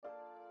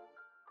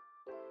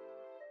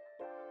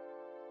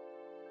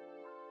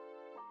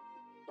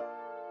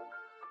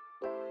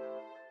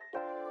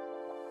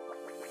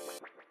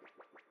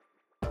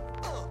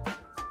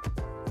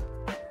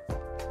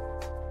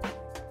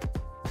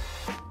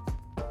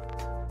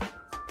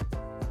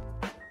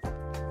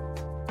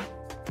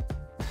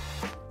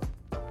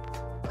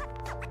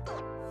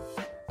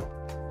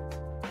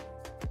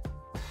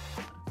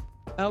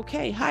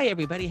Okay, hi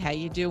everybody. How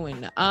you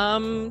doing?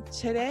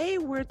 Today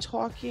we're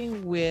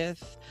talking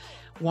with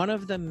one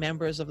of the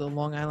members of the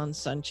Long Island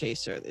Sun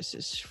Chaser. This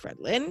is Fred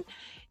Lynn.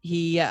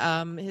 He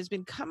has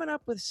been coming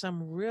up with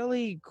some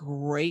really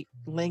great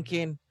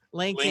Lincoln,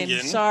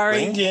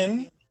 sorry, not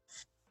Lincoln.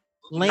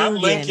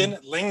 Lincoln,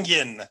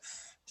 Lincoln.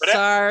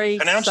 Sorry,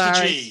 Pronounce the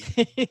sorry.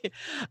 G.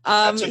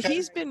 That's okay.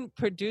 He's been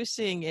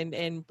producing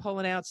and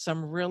pulling out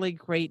some really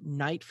great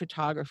night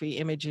photography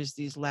images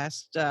these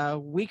last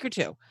week or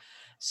two.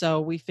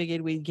 So we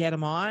figured we'd get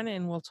him on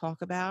and we'll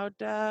talk about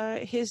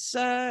his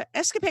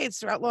escapades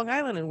throughout Long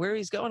Island and where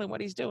he's going and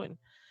what he's doing.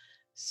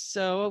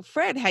 So,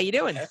 Fred, how you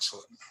doing?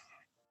 Excellent.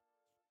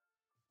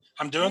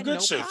 I'm doing good, no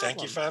Sue. problem.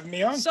 Thank you for having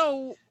me on.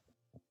 So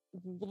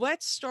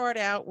let's start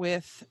out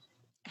with,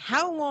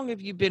 how long have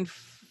you been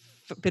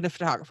a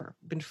photographer,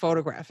 been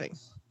photographing?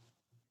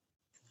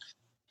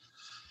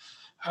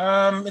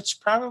 It's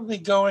probably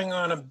going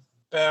on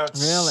about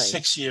Really?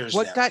 6 years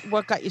What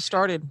now. got you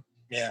started?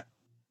 Yeah.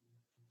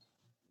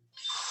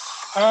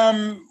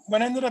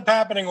 What ended up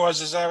happening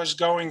was I was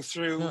going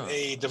through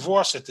a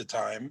divorce at the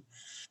time,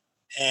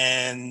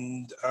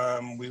 and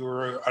we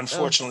were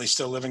unfortunately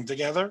still living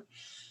together,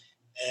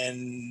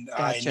 and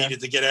Gotcha. I needed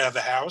to get out of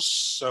the house,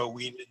 so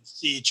we didn't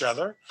see each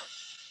other.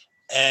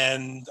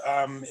 And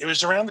it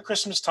was around the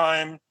Christmas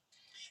time,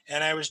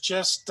 and I was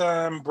just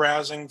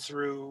browsing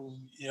through,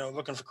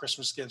 looking for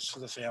Christmas gifts for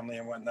the family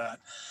and whatnot.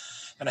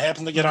 And I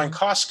happened to get on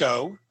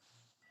Costco.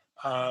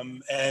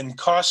 And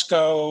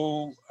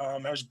Costco,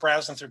 I was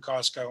browsing through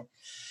Costco,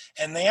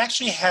 and they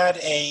actually had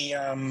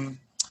a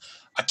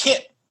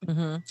kit,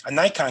 a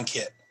Nikon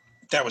kit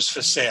that was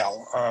for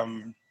sale.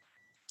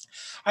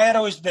 I had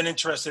always been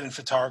interested in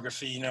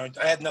photography.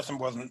 I had nothing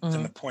more than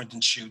the point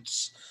and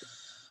shoots.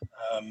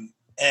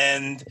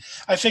 And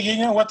I figured,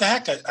 what the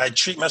heck? I'd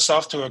treat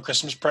myself to a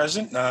Christmas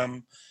present.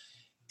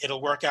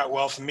 It'll work out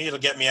well for me. It'll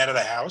get me out of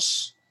the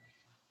house.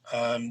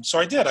 So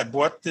I did. I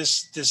bought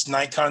this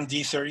Nikon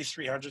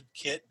D3300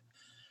 kit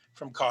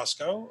from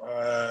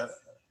Costco.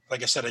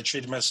 Like I said, I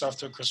treated myself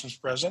to a Christmas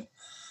present.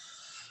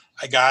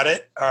 I got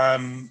it.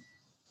 I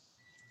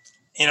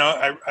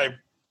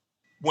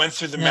went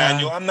through the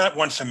manual. I'm not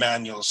one for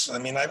manuals. I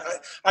mean,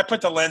 I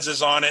put the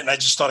lenses on it and I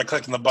just started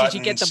clicking the button. Did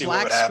you get the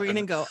black screen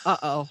and go,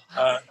 uh-oh?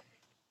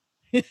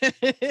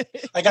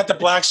 I got the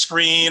black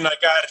screen. I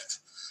got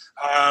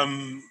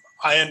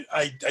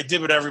I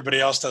did what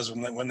everybody else does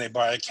when they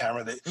buy a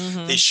camera.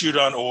 They shoot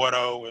on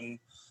auto, and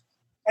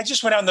I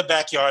just went out in the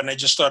backyard and I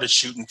just started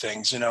shooting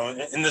things, in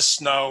the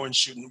snow, and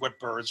shooting what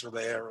birds were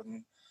there,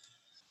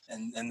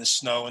 and the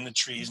snow and the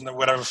trees and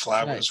whatever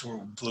flowers were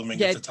blooming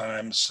at the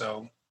time.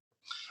 So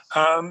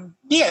and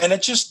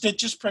it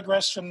just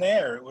progressed from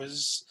there.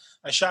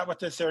 I shot with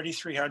the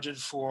 3300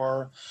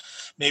 for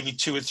maybe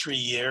 2 or 3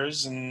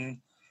 years, and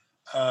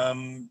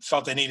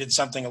felt I needed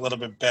something a little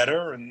bit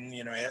better, and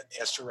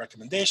asked for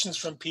recommendations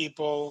from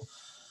people,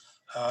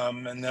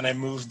 and then I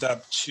moved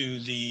up to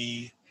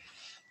the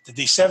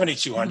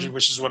D7200,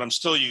 which is what I'm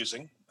still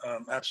using.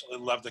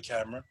 Absolutely love the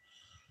camera,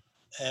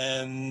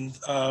 and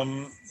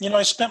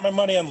I spent my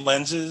money on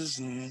lenses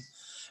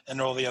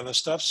and all the other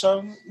stuff.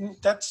 So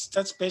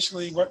that's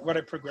basically what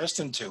I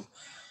progressed into.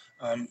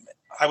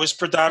 I was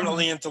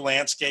predominantly into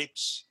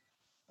landscapes,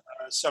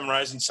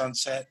 sunrise and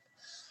sunset.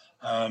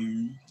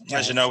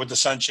 As you know, with the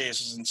Sun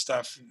Chasers and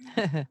stuff,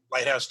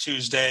 Lighthouse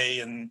Tuesday,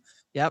 and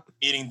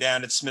meeting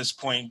down at Smith's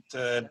Point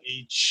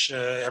Beach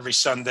every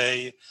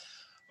Sunday,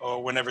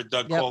 or whenever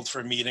Doug called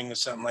for a meeting or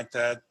something like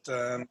that.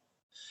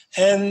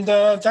 And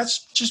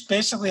that's just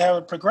basically how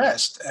it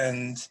progressed.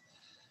 And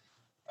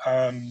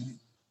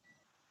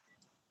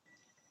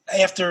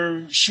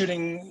after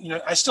shooting,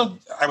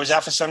 I was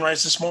out for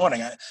sunrise this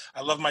morning.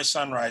 I love my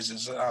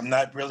sunrises. I'm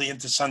not really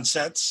into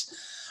sunsets.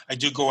 I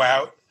do go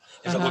out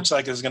if it looks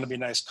like there's going to be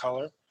nice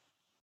color.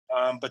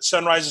 But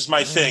sunrise is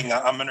my thing.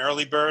 I'm an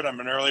early bird. I'm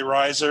an early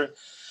riser.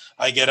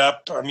 I get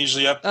up. I'm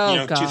usually up,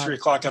 2-3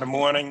 o'clock in the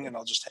morning, and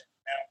I'll just hang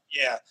out.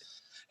 Yeah.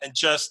 And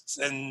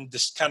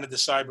just kind of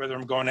decide whether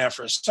I'm going out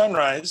for a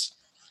sunrise.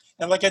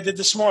 And like I did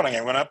this morning,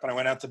 I went up and I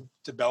went out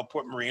to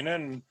Bellport Marina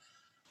and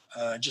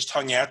just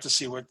hung out to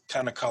see what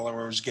kind of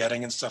color I was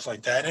getting and stuff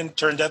like that. And it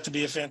turned out to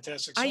be a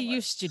fantastic sunrise. I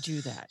used to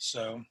do that.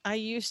 So I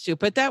used to,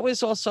 but that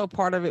was also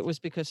part of it was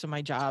because of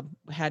my job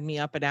had me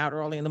up and out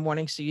early in the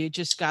morning. So you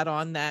just got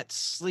on that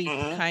sleep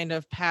kind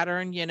of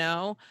pattern,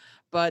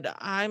 but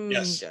I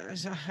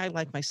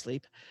like my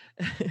sleep.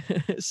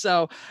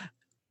 So.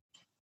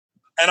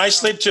 And I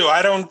sleep too.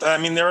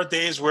 There are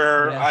days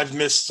where I've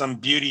missed some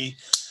beauty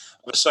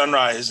of a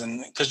sunrise,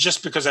 and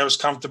because I was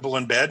comfortable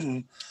in bed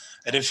and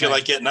I didn't feel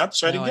like getting up,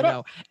 so I didn't get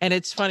up. And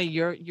it's funny,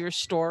 your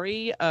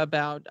story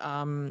about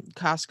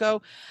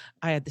Costco,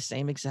 I had the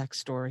same exact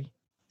story.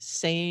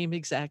 Same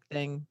exact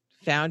thing.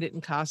 Found it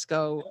in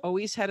Costco.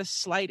 Always had a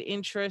slight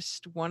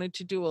interest, wanted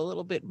to do a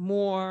little bit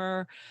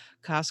more.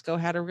 Costco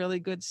had a really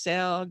good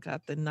sale,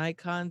 got the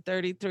Nikon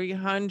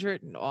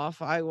 3300, and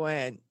off I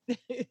went.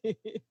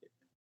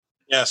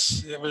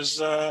 Yes, it was.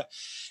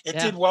 It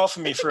did well for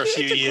me for a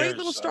few years. It's a great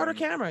little starter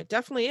camera. It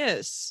definitely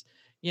is.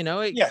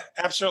 Yeah,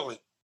 absolutely.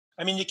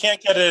 I mean, you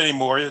can't get it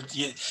anymore.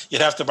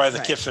 You'd have to buy the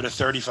Right. kit for the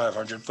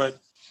 3500, but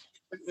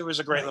it was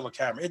a great Right. little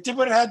camera. It did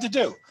what it had to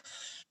do.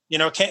 You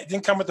know, it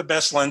didn't come with the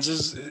best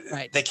lenses.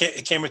 Right.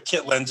 It came with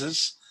kit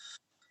lenses,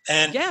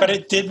 Yeah. but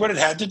it did what it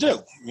had to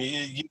do.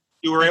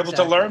 You were able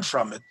to Exactly. learn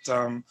from it.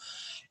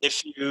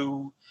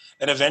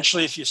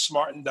 Eventually, if you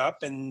smartened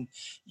up and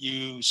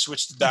you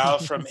switched the dial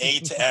from A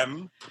to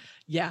M,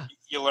 Yeah.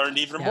 you learned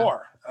even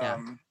more. Yeah.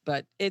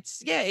 But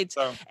it's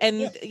So,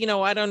 and you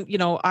know,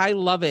 I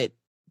love it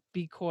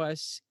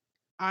because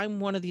I'm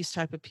one of these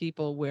type of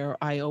people where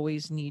I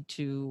always need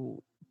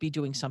to be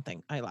doing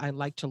something. I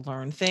like to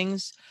learn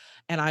things,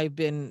 and I've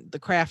been the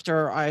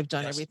crafter. I've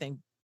done yes,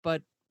 everything,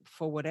 but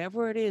for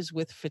whatever it is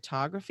with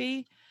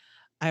photography,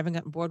 I haven't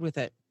gotten bored with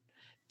it.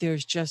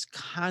 There's just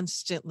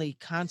constantly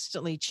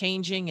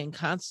changing and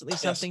constantly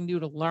yes, something new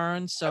to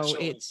learn. So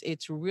absolutely.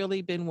 it's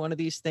really been one of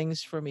these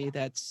things for me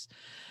that's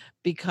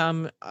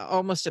become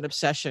almost an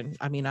obsession.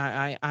 I mean,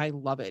 I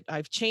love it.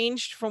 I've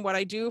changed from what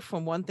I do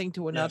from one thing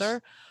to Yes.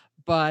 another,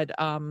 but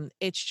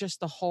it's just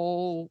the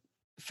whole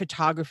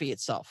photography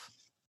itself.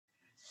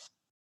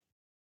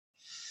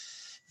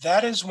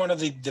 That is one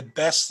of the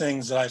best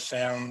things that I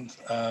found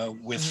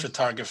with Mhm.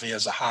 photography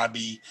as a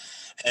hobby.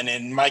 And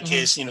in my Mhm.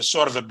 case,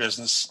 sort of a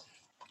business.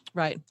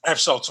 Right. I've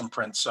sold some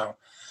prints. So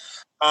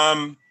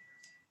um,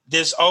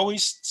 there's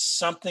always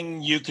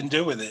something you can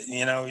do with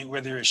it,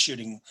 whether you're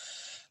shooting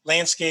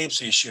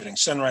landscapes or you're shooting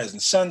sunrise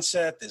and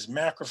sunset. There's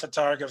macro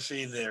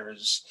photography.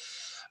 There's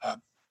uh,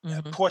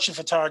 Mhm. portrait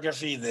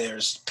photography.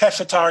 There's pet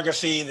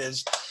photography.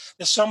 There's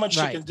so much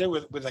you Right. can do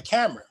with a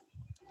camera.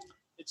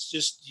 It's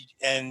just,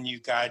 and you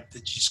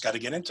just got to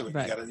get into it. You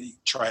Right. got to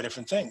try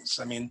different things.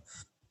 I mean,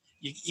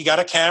 you got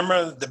a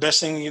camera. The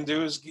best thing you can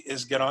do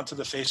is get onto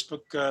the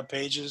Facebook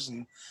pages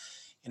and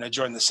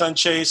join the Sun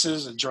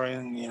Chasers or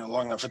join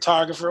Long Line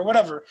Photographer or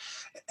whatever,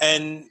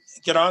 and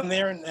get on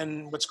there.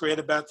 And what's great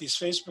about these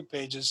Facebook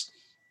pages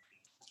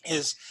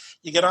is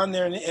you get on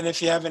there, and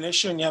if you have an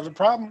issue and you have a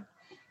problem,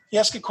 you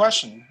ask a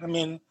question. I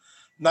mean,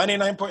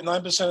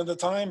 99.9% of the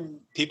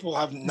time, people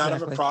have not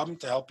have a Exactly. problem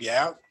to help you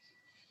out.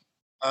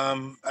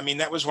 I mean,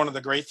 that was one of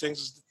the great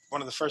things.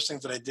 One of the first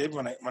things that I did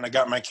when I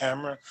got my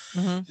camera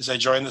Mhm. is I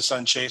joined the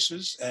Sun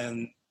Chasers,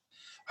 and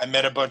I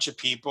met a bunch of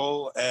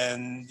people,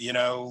 and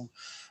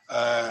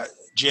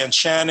Jan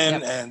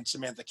Shannon Yep. and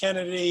Samantha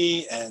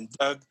Kennedy and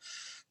Doug.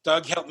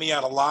 Doug helped me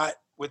out a lot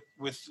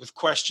with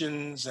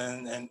questions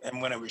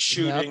and when I was Yep.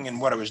 shooting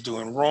and what I was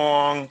doing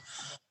wrong.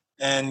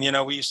 And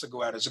we used to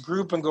go out as a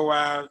group and go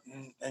out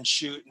and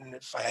shoot. And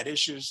if I had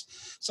issues,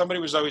 somebody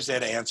was always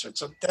there to answer it.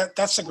 So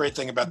that's the great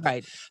thing about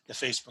Right. the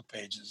Facebook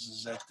pages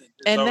is that there's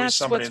And always that's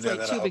somebody what's there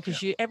great that'll too, help you.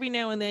 because you every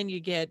now and then you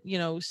get,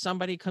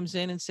 somebody comes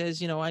in and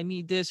says, I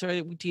need this,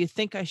 or do you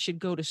think I should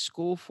go to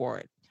school for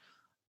it?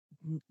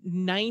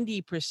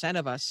 90%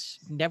 of us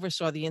never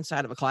saw the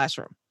inside of a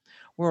classroom.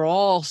 We're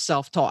all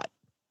self-taught,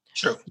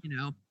 True. you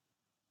know.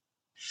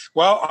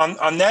 Well,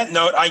 on that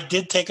note, I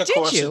did take a Did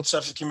course you? at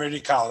Suffolk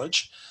Community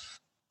College.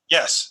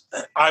 Yes,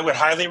 I would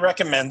highly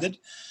recommend it.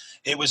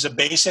 It was a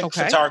basic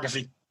Okay.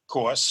 photography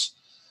course.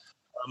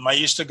 I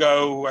used to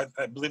go,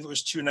 I believe it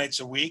was 2 nights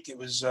a week. It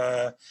was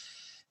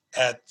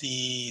at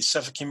the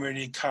Suffolk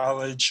Community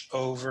College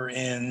over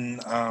in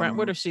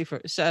Brentwood or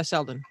Seaford?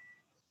 Selden.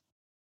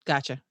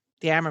 Gotcha.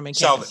 The Ammerman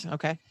campus. Selden.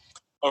 Okay.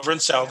 Over in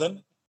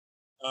Selden.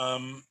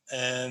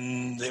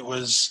 And it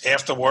was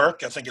after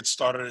work. I think it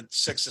started at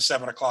 6 or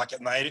 7 o'clock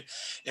at night.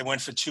 It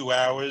went for 2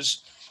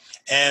 hours.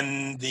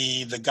 And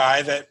the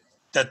guy that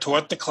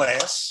taught the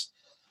class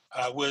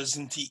was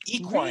into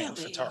equine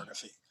Really?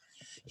 photography.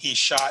 He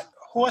shot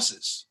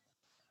horses.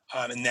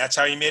 And that's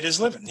how he made his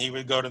living. He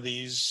would go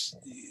to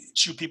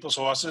shoot people's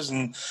horses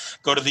and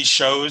go to these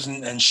shows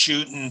and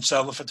shoot and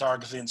sell the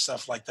photography and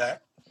stuff like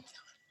that.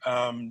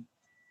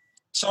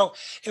 So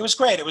it was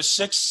great. It was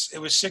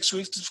 6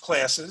 weeks of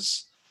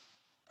classes.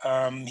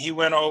 He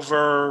went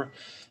over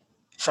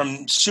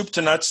from soup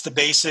to nuts, the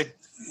basic,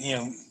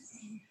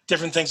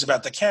 different things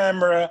about the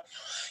camera,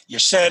 your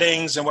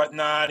settings and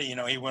whatnot.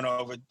 He went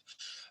over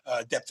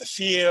depth of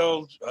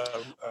field,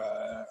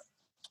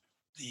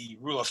 the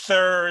rule of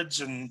thirds,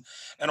 and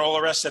all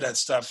the rest of that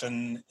stuff.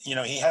 And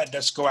he had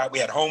us go out. We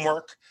had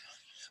homework.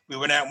 We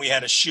went out and we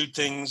had to shoot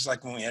things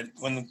like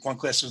when one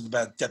class was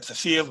about depth of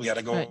field, we had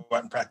to go Right.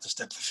 out and practice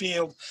depth of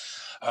field.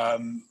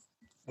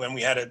 When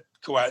we had to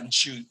go out and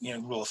shoot,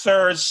 rule of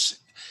thirds,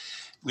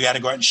 we had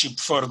to go out and shoot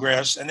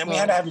photographs, and then we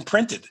had to have them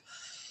printed.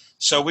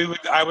 So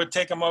I would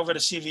take them over to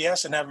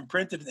CVS and have them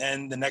printed,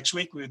 and the next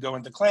week we would go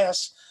into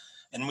class,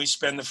 and we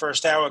spend the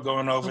first hour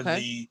going over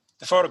the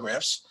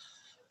photographs,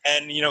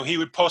 and he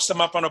would post them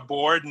up on a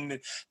board, and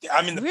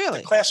I mean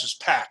the class was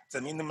packed.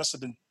 I mean there must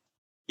have been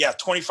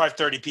 25,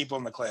 30 people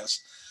in the class,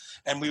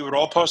 and we would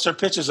all post our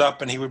pictures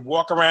up, and he would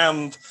walk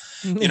around,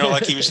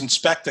 like he was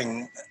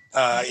inspecting,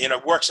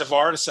 works of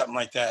art or something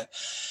like that.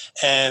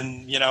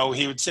 And,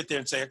 he would sit there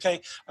and say, okay,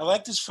 I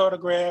like this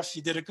photograph.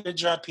 You did a good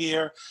job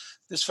here.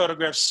 This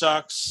photograph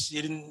sucks.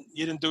 You didn't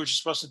do what you're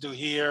supposed to do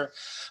here,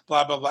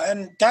 blah, blah, blah.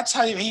 And that's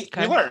how we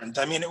learned.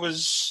 I mean, it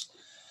was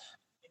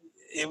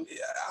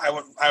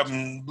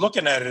I'm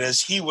looking at it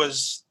as he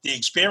was the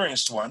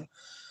experienced one.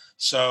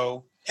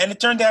 So, and it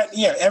turned out,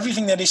 yeah,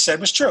 everything that he said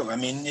was true. I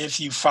mean, if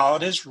you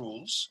followed his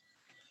rules,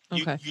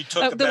 Okay. you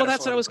took a better well,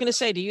 that's what I was photo. going to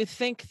say. Do you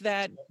think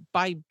that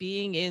by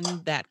being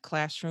in that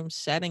classroom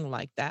setting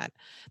like that,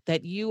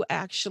 that you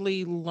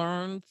actually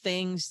learn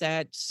things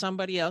that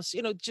somebody else,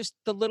 just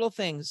the little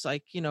things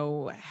like,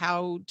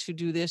 how to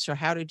do this or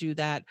how to do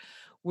that,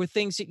 were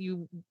things that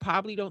you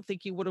probably don't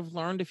think you would have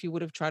learned if you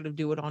would have tried to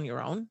do it on your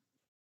own?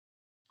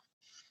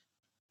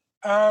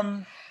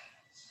 No,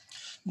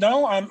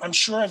 I'm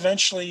sure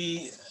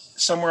eventually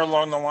somewhere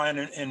along the line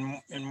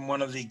in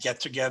one of the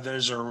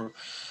get-togethers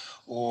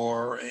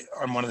or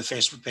on one of the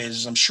Facebook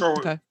pages, I'm sure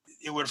Okay.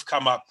 it would have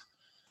come up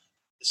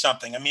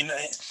something. I mean,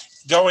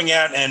 going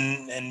out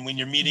and when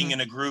you're meeting Mhm.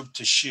 in a group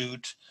to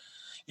shoot,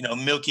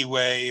 Milky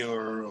Way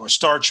or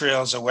star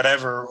trails or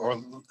whatever,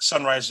 or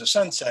sunrise or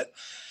sunset,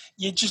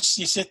 you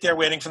sit there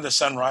waiting for the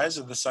sunrise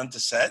or the sun to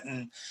set,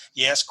 and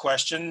you ask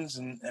questions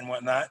and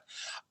whatnot.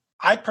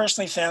 I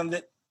personally found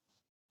it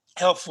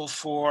helpful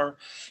for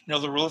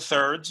the rule of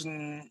thirds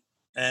and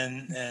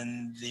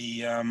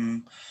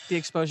The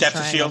exposure depth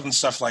of field triangle. and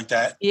stuff like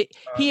that.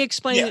 He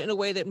explained Yeah. it in a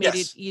way that made it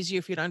Yes.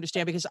 easier for you to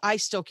understand because I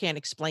still can't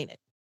explain it.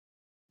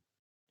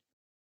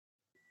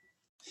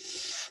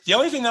 The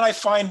only thing that I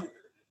find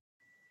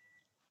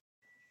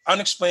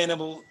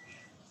unexplainable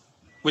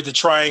with the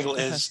triangle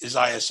Okay. is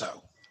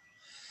ISO.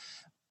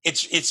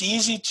 It's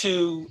easy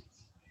to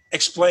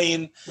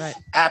explain Right.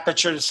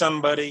 aperture to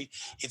somebody.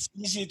 It's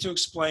easy to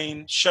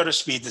explain shutter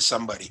speed to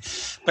somebody,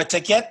 but to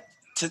get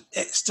to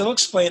still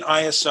explain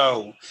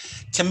ISO,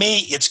 to me,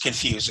 it's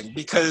confusing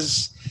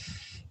because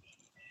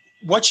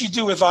what you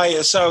do with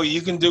ISO,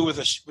 you can do with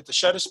the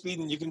shutter speed,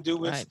 and you can do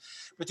with Right.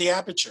 with the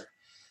aperture.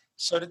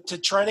 So to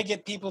try to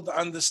get people to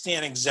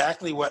understand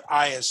exactly what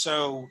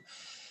ISO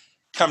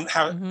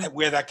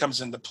where that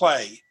comes into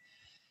play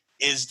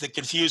is the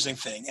confusing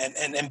thing.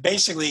 And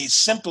basically,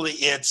 simply,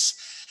 it's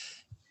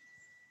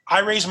I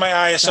raise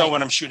my ISO Right.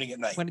 when I'm shooting at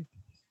night. When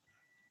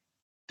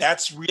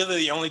That's really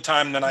the only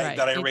time that Right.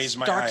 I It's raise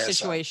my dark ISO.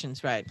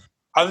 situations, right?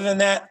 Other than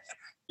that,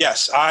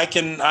 yes, I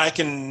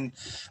can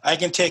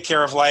take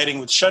care of lighting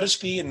with shutter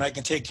speed, and I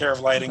can take care of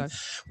lighting Okay.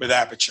 with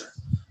aperture.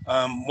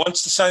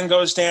 Once the sun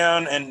goes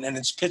down and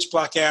it's pitch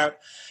black out,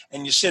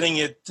 and you're sitting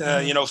at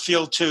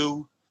field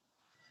 2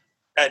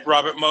 at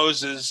Robert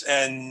Moses,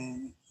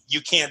 and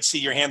you can't see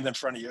your hand in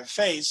front of your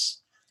face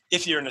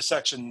if you're in a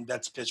section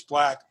that's pitch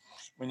black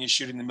when you're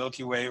shooting the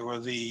Milky Way or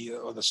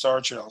the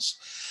star trails.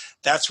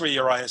 That's where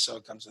your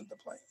ISO comes into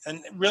play,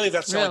 and really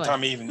that's the only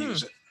time I even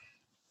use it.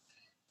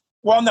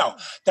 Well, no,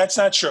 that's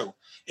not true.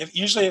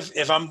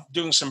 If I'm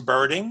doing some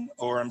birding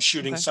or I'm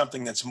shooting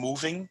something that's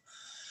moving,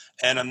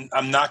 and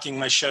I'm knocking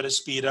my shutter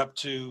speed up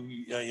to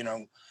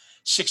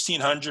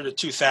 1600 or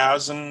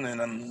 2000,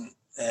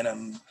 and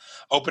I'm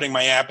opening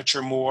my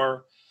aperture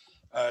more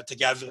to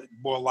gather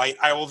more light,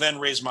 I will then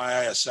raise my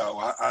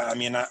ISO. I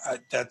mean,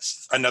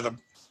 that's another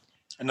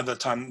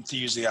time to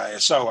use the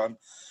ISO.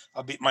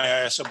 I'll be my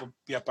ISO will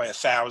be up by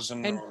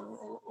 1,000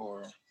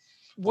 or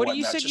what do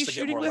you whatnot, said just you're to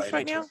get shooting more with light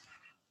right into now? it.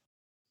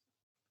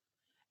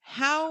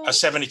 How A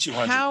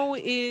 7200. How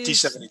is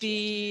D7200.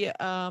 the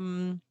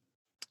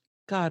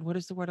God, what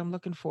is the word I'm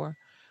looking for?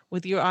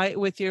 With your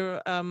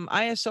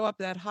ISO up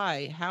that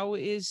high, how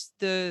is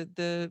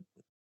the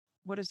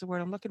what is the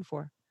word I'm looking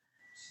for?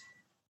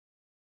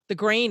 The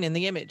grain in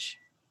the image.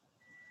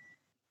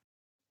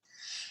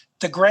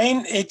 The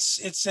grain,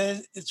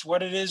 it's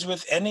what it is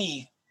with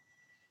any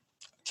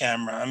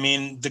camera. I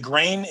mean, the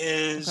grain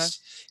is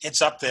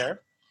it's up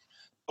there,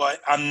 but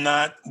I'm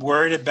not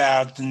worried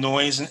about the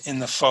noise in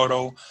the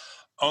photo,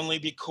 only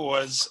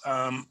because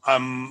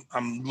I'm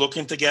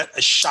looking to get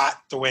a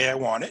shot the way I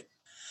want it.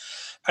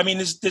 I mean,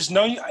 there's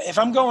no, if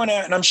I'm going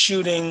out and I'm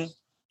shooting,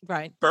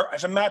 right?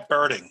 If I'm not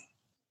birding,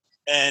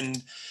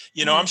 and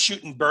I'm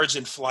shooting birds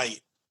in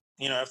flight.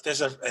 If there's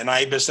an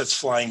ibis that's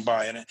flying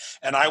by,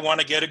 and I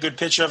want to get a good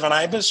picture of an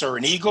ibis or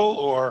an eagle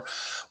or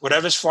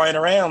whatever's flying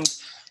around,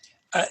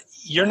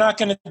 you're not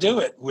going to do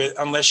it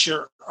unless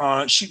you're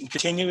shooting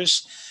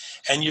continuous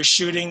and you're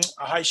shooting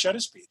a high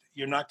shutter speed.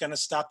 You're not going to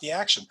stop the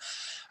action.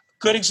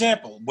 Good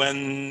example,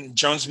 when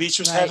Jones Beach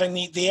was having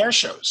the air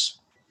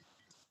shows,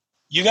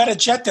 you got a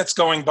jet that's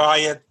going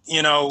by at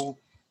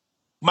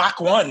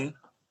Mach 1,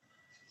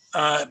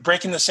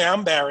 breaking the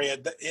sound barrier.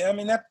 I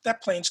mean,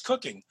 that plane's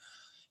cooking.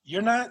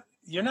 You're not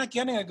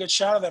getting a good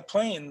shot of that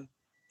plane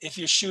if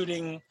you're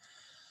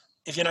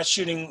not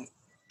shooting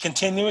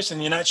continuous,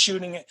 and you're not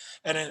shooting it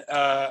at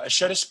a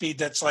shutter speed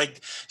that's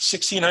like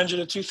 1600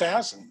 or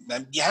 2000.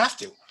 Then you have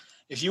to.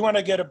 If you want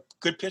to get a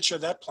good picture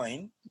of that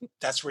plane,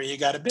 that's where you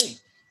got to be,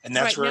 and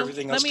that's where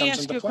everything else comes into play. Let me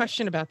ask you a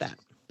question about that,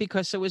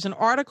 because there was an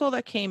article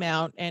that came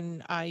out,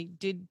 and I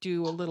did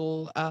do a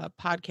little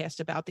podcast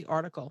about the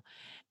article,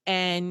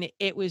 and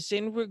it was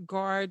in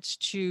regards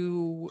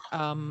to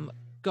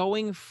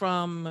going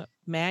from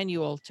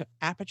manual to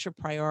aperture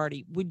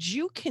priority. Would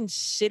you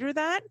consider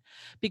that?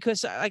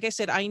 Because like I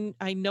said,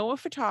 I know a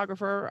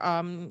photographer.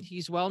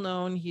 He's well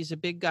known. He's a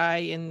big guy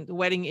in the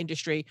wedding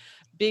industry,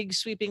 big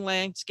sweeping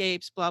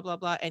landscapes, blah, blah,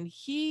 blah. And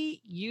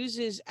he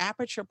uses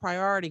aperture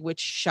priority, which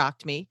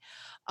shocked me.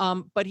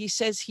 But he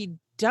says he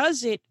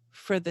does it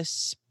for the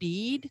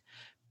speed,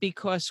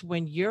 because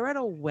when you're at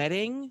a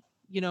wedding,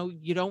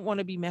 you don't want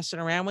to be messing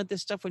around with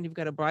this stuff when you've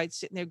got a bride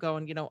sitting there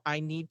going,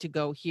 I need to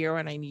go here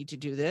and I need to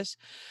do this.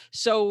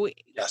 So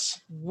Yes.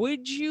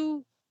 would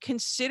you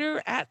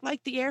consider at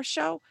like the air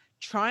show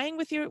trying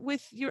with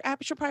your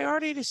aperture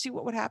priority to see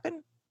what would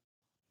happen?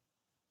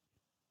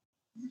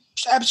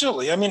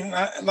 Absolutely. I mean,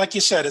 like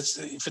you said, it's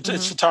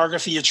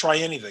photography. You try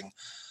anything,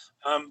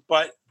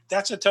 but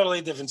that's a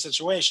totally different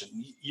situation.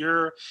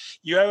 You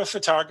have a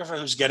photographer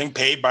who's getting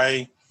paid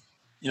by,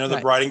 the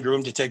Right. bride and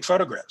groom to take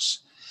photographs.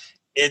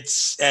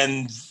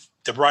 And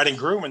the bride and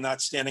groom are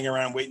not standing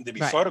around waiting to be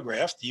Right.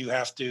 photographed. You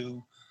have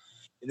to,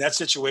 in that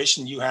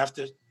situation, you have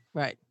to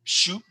Right.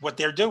 shoot what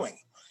they're doing.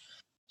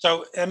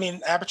 So, I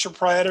mean, aperture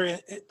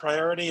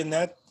priority in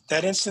that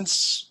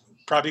instance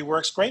probably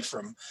works great for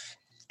him.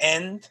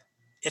 And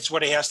it's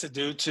what he has to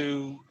do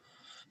to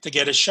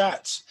get his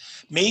shots.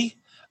 Me,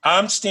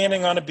 I'm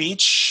standing on a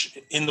beach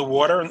in the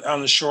water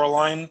on the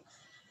shoreline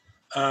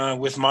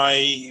with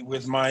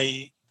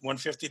my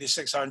 150 to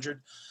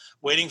 600,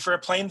 waiting for a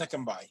plane to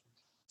come by.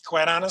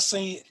 Quite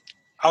honestly,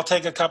 I'll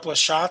take a couple of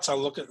shots. I'll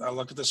look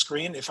at the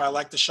screen. If I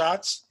like the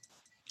shots,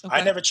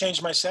 I never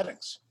change my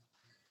settings.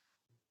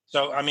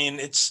 So I mean,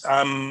 it's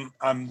I'm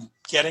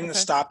getting the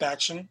stop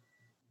action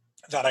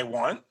that I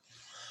want.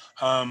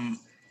 I'm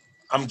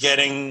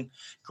getting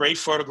great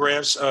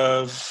photographs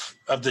of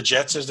the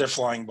jets as they're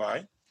flying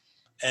by,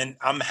 and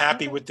I'm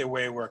happy with the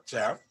way it works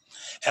out.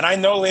 And I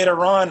know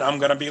later on I'm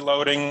going to be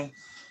loading,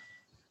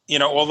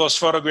 all those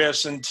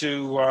photographs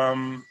into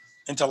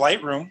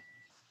Lightroom,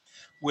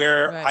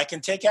 where I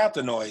can take out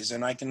the noise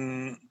and I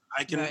can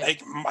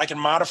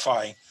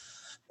modify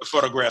the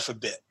photograph a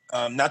bit.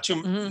 Not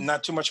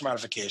too much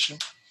modification,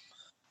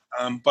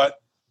 but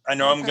I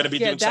know I'm going to be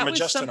doing some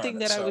adjustment on it. That was something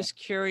that I was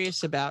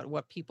curious about,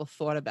 what people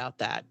thought about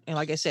that. And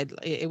like I said,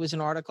 it was an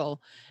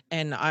article,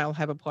 and I'll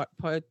have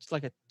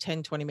like a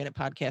 10, 20-minute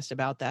podcast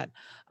about that,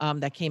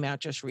 that came out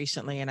just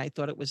recently. And I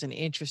thought it was an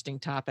interesting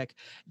topic,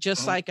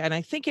 just like, and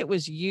I think it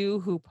was you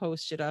who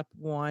posted up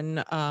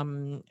an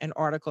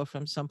article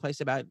from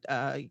someplace about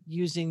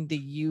using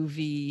the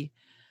UV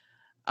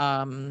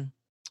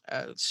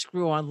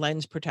screw-on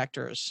lens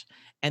protectors,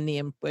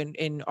 and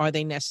are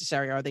they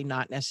necessary? Are they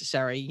not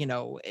necessary?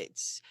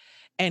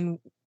 And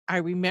I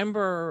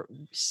remember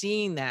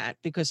seeing that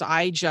because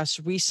I just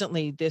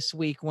recently this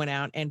week went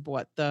out and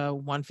bought the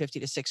 150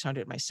 to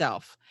 600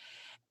 myself.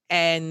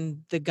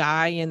 And the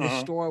guy in the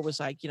store was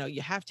like,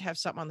 you have to have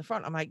something on the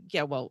front. I'm like,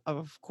 yeah, well,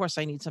 of course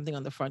I need something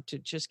on the front to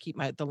just keep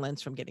the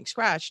lens from getting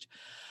scratched.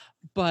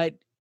 But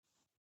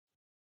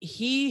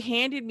he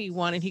handed me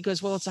one and he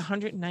goes, well, it's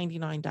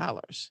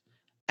 $199.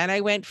 And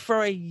I went,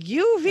 for a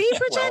UV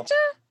protector?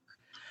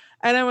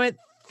 And I went,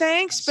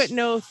 thanks, but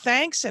no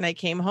thanks. And I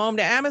came home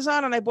to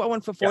Amazon and I bought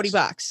one for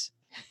 $40.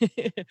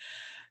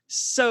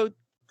 So.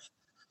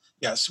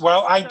 Yes.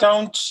 Well, I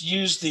don't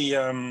use the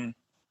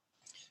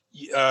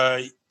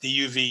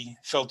UV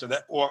filter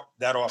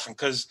that often,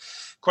 because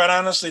quite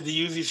honestly,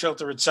 the UV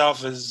filter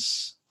itself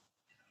is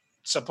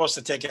supposed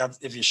to take out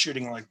if you're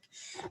shooting like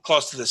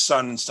close to the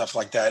sun and stuff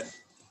like that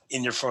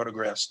in your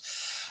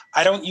photographs.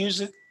 I don't use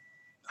it.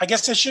 I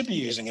guess I should be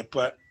using it,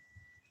 but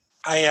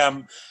I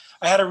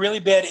had a really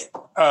bad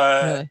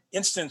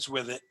instance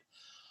with it.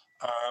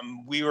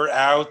 We were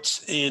out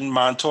in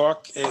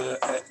Montauk. We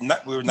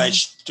were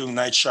doing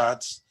night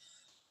shots,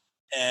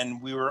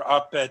 and we were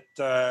up at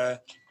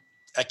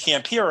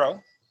Camp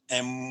Hero,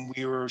 and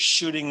we were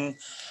shooting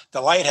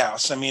the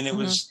lighthouse. I mean, it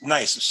was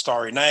nice, a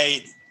starry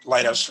night,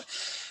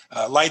 lighthouse,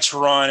 lights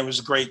were on. It was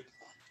great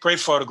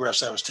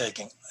photographs I was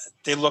taking.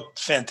 They looked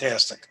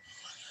fantastic.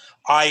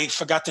 I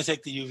forgot to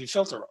take the UV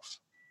filter off.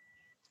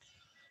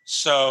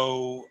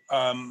 So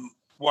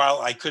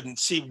while I couldn't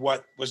see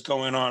what was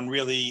going on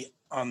really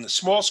on the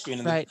small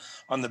screen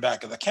on the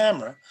back of the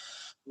camera,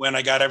 when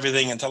I got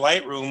everything into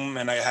Lightroom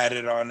and I had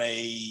it on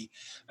a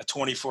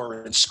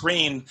 24-inch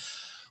screen,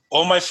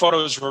 all my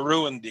photos were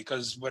ruined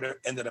because what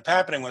ended up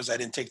happening was I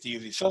didn't take the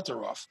UV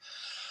filter off.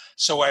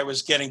 So I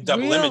was getting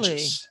double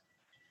images.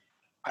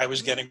 I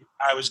was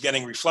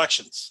getting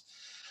reflections.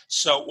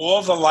 So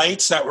all the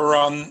lights that were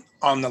on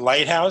the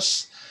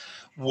lighthouse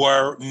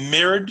were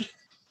mirrored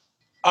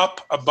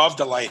up above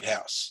the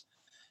lighthouse.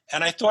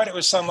 And I thought it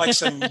was some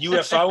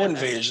UFO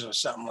invasion or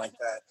something like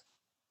that.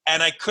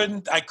 And I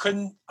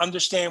couldn't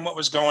understand what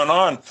was going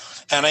on.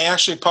 And I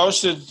actually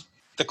posted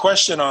the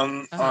question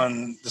on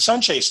the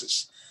Sun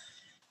Chasers.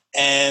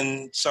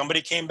 And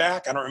somebody came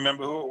back. I don't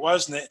remember who it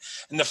was.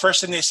 And the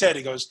first thing they said,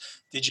 he goes,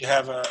 "Did you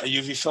have a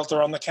UV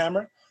filter on the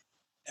camera?"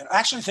 And I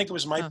actually think it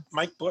was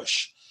Mike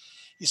Bush.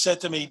 He said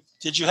to me,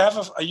 "Did you have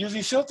a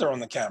UV filter on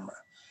the camera?"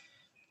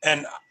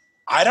 And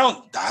I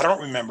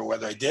don't remember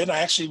whether I did. I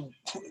actually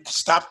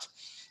stopped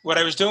what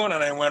I was doing,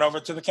 and I went over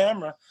to the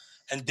camera,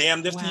 and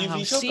damned if the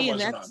UV filter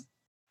wasn't on.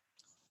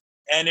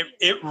 And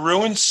it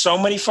ruined so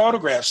many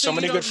photographs, so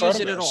many good photographs.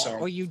 You don't use it at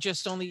all, or you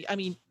just only, I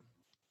mean.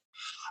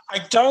 I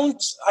don't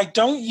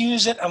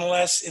use it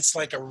unless it's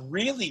like a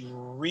really,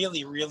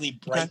 really, really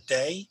bright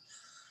day.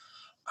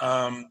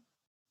 And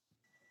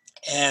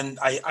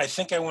I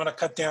think I want to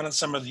cut down on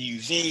some of the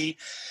UV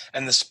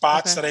and the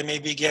spots that I may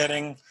be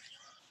getting.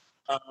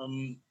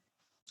 Other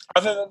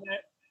than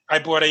that, I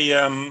bought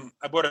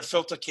a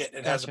filter kit.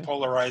 It has a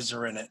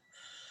polarizer in it.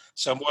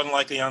 So more than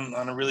likely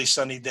on really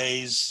sunny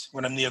days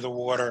when I'm near the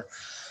water,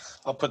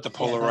 I'll put the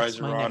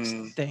polarizer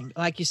on. Next thing.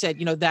 Like you said,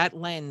 that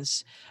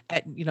lens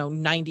at,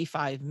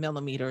 95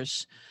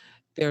 millimeters,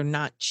 they're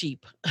not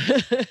cheap.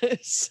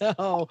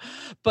 So,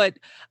 but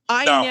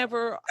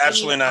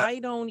absolutely not. I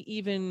don't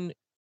even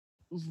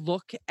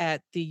look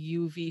at the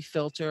UV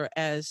filter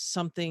as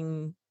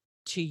something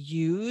to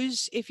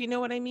use, if you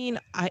know what I mean.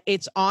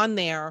 It's on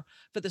there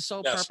for the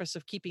sole purpose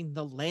of keeping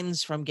the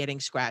lens from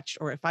getting scratched,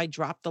 or if I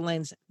drop the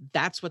lens,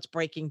 that's what's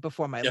breaking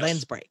before my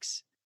lens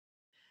breaks.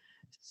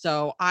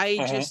 So I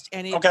just,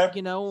 and it, I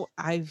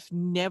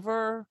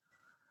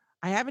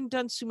haven't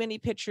done too many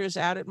pictures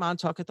out at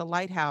Montauk at the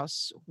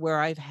lighthouse where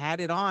I've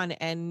had it on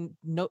and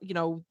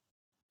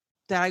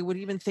that I would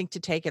even think to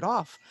take it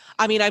off.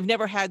 I mean, I've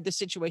never had the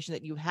situation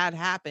that you had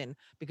happen,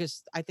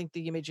 because I think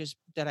the images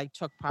that I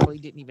took probably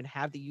didn't even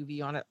have the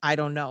UV on it. I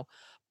don't know,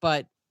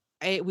 but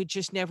it would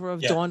just never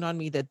have dawned on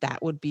me that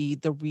would be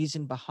the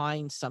reason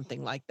behind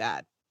something like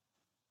that.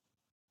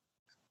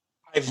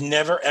 I've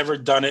never, ever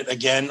done it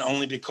again,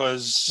 only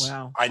because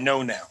I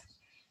know now.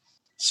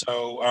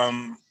 So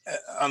on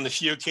the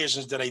few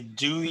occasions that I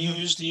do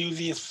use the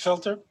UV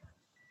filter,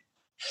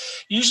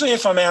 usually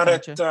if I'm out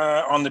at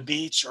on the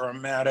beach, or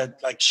I'm out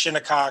at like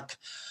Shinnecock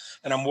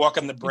and I'm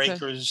walking the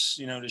breakers,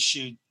 to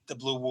shoot the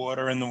blue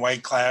water and the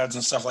white clouds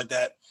and stuff like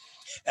that,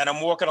 and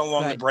I'm walking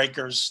along the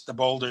breakers, the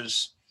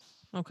boulders,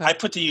 I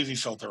put the UV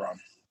filter on.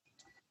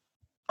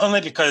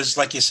 Only because,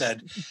 like you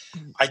said,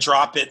 I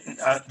drop it.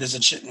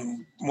 There's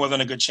more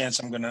than a good chance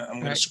I'm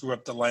gonna screw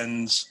up the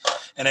lens,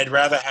 and I'd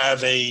rather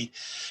have a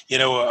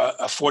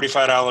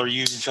 $45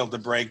 UV filter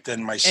break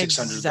than my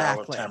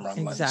 $600 Tamron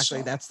lens. Exactly,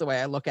 So. That's the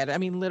way I look at it. I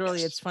mean,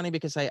 literally, it's funny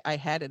because I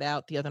had it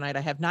out the other night.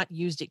 I have not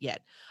used it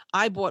yet.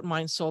 I bought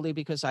mine solely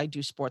because I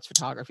do sports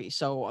photography.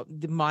 So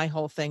my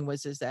whole thing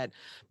is that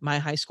my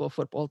high school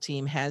football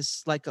team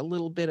has like a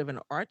little bit of an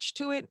arch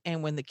to it,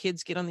 and when the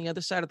kids get on the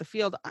other side of the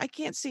field, I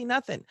can't see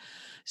nothing.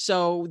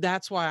 So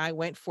that's why I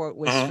went for it,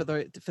 was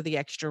for the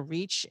extra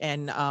reach.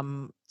 And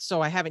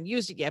so I haven't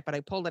used it yet, but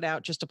I pulled it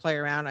out just to play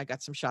around. I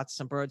got some shots of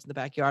some birds in the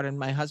backyard, and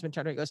my husband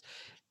turned around and goes,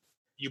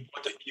 You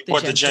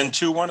bought the Gen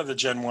 2 one or the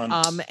Gen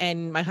 1?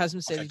 And my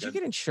husband said, did you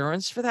get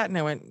insurance for that? And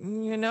I went,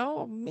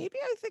 maybe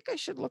I think I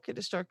should look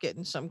to start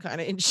getting some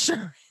kind of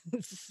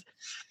insurance.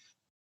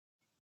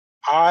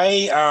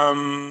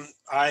 I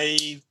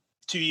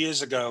 2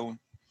 years ago,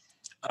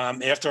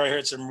 after I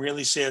heard some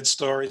really sad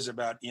stories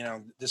about,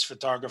 this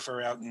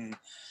photographer out in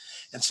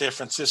San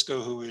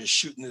Francisco who was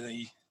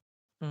shooting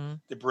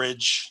the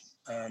bridge,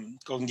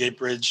 Golden Gate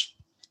Bridge,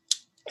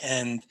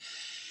 and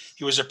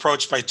he was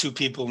approached by two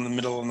people in the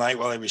middle of the night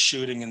while he was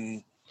shooting,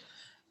 and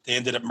they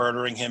ended up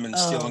murdering him and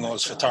stealing all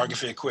his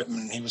photography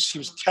equipment. He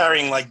was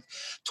carrying like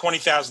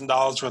 $20,000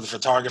 worth of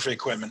photography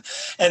equipment,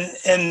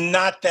 and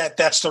not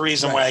that's the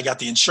reason why I got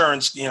the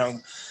insurance.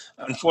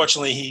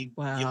 Unfortunately, he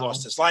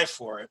lost his life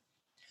for it.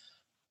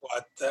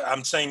 But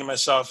I'm saying to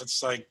myself,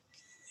 it's like,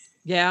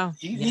 you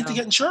need to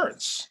get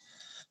insurance.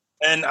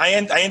 And I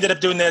ended up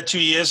doing that 2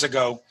 years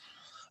ago.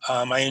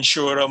 I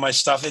insured all my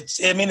stuff.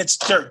 It's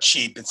dirt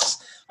cheap.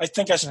 I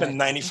think I spend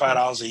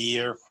 $95 a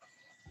year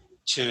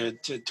to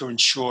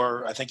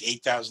insure, I think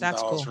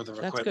 $8,000 worth of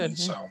equipment.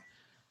 So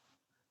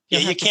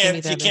you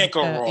can't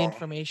go wrong.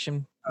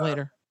 Information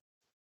later.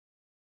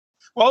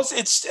 Well,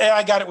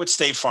 I got it with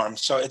State Farm,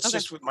 so it's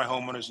just with my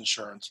homeowner's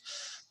insurance.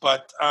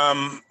 But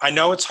I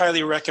know it's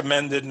highly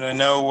recommended, and I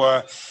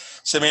know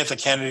Samantha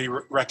Kennedy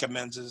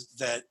recommends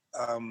that.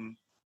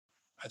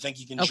 I think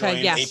you can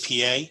join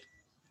APA,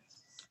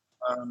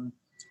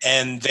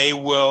 and they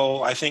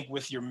will. I think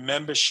with your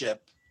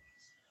membership,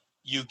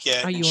 you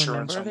get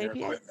insurance on your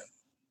equipment.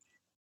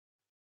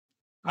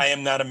 I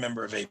am not a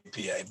member of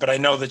APA, but I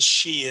know that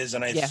she is,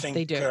 and I think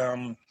they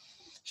do.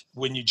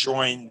 When you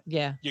join, you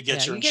get your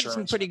insurance. You get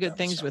some pretty good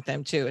things with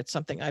them too. It's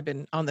something I've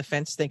been on the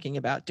fence thinking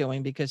about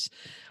doing, because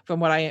from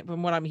what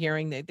I'm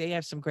hearing, they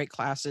have some great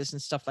classes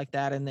and stuff like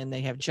that, and then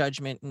they have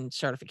judgment and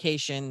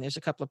certification. There's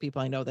a couple of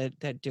people I know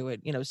that do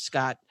it.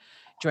 Scott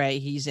Dre,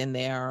 he's in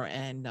there,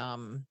 and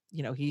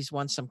he's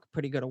won some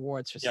pretty good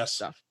awards for some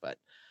stuff. But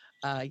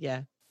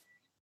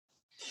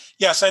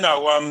Yes, I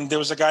know. There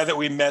was a guy that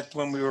we met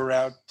when we were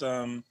out.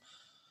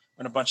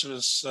 When a bunch of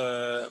us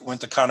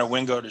went to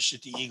Conowingo to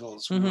shoot the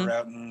Eagles. We were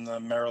out in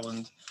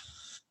Maryland,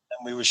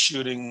 and we were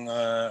shooting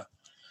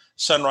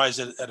sunrise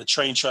at a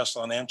train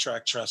trestle, an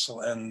Amtrak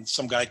trestle, and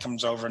some guy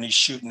comes over and he's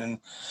shooting, and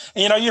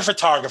you're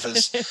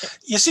photographers.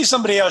 You see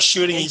somebody else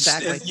shooting,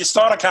 you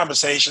start a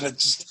conversation.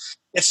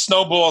 it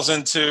snowballs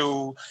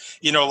into,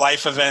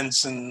 life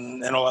events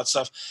and all that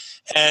stuff.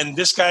 And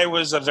this guy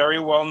was a very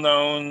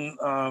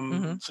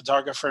well-known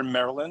photographer in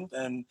Maryland,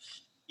 and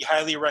he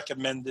highly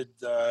recommended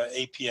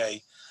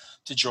APA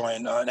to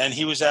join. And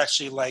he was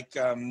actually like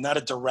not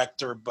a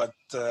director, but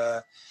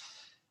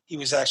he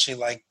was actually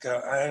like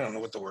I don't know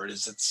what the word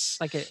is. It's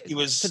like he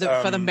was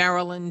for the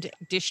Maryland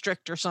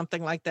district or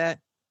something like that.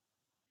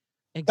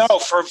 No,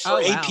 for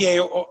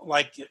APA,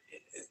 like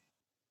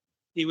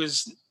he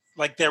was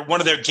like one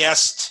of their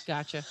guest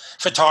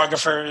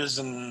photographers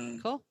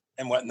and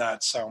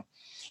whatnot. So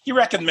he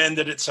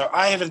recommended it. So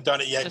I haven't done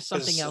it yet. Just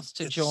something else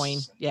to join.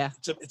 Yeah,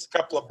 it's a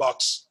couple of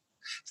bucks.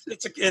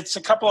 It's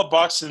a couple of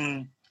bucks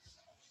and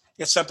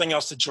it's something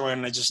else to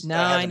join.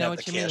 I know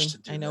what you mean.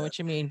 I know what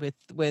you mean with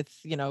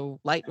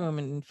Lightroom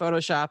and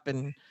Photoshop,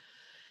 and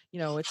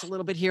it's a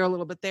little bit here, a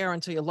little bit there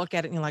until you look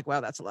at it and you're like,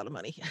 wow, that's a lot of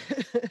money.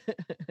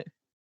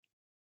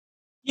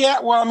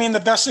 Yeah, well, I mean, the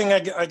best thing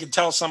I could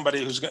tell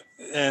somebody who's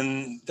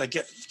getting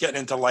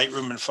into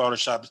Lightroom and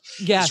Photoshop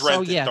is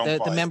rent it, don't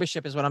buy the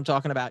membership is what I'm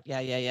talking about.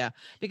 Yeah.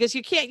 Because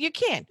you can't.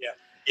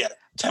 Yeah.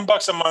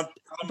 $10 a month.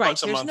 Right.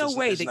 There's no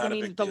way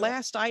that, the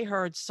last I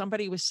heard,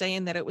 somebody was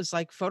saying that it was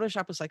like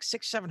Photoshop was like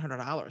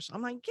 $600-700.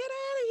 I'm like, get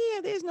out of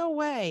here. There's no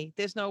way.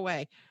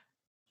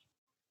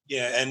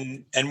 Yeah.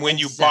 And when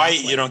you buy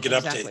it, you don't get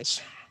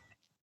updates.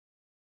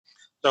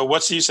 So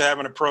what's the use of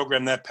having a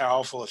program that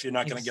powerful if you're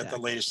not going to get the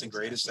latest and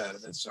greatest out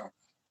of it? So,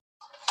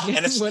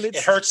 and it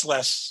hurts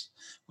less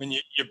when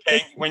you're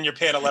paying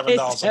 $11 a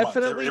month.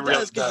 It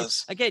really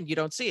does. Again, you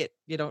don't see it,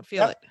 you don't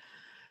feel it.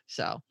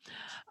 So,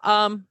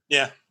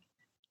 yeah,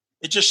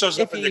 it just shows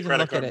up in your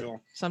credit card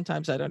bill.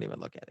 Sometimes I don't even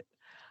look at it.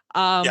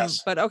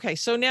 Yes. But okay,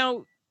 so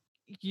now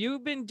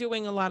you've been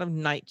doing a lot of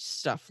night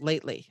stuff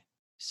lately.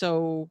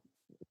 So.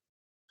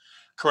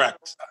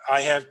 Correct.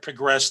 I have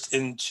progressed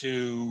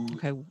into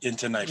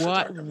night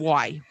photography.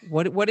 Why?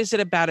 What is it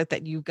about it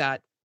that you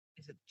got?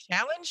 Is it a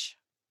challenge?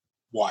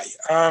 Why?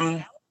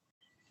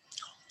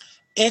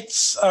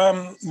 It's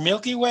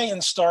Milky Way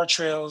and star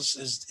trails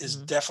is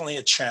definitely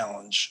a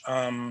challenge.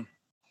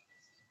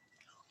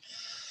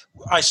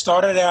 I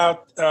started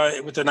out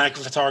with the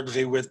Nikon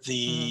photography with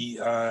the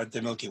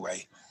Milky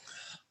Way.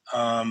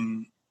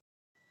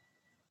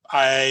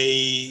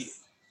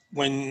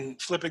 When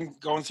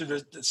going through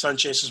the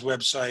Sunchasers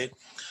website,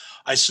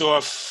 I saw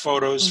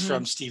photos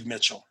from Steve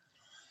Mitchell.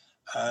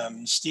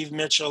 Steve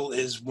Mitchell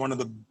is one of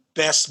the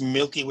best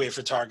Milky Way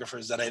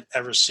photographers that I've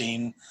ever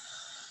seen.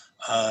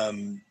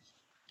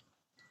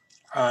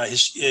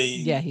 He's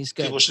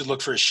good. People should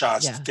look for his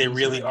shots. Yeah, they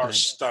really are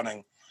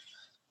stunning.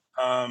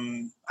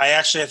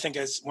 I think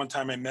one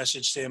time I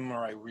messaged him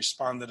or I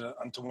responded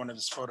onto one of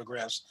his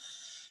photographs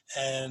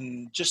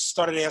and just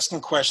started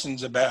asking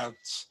questions about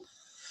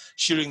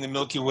shooting the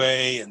Milky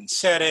Way and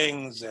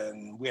settings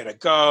and where to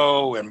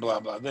go and blah,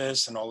 blah,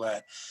 this and all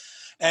that.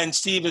 And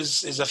Steve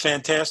is a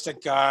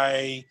fantastic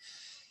guy.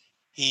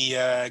 He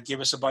gave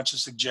us a bunch of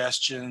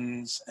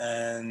suggestions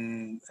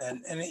and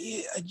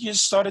you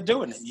just started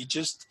doing it.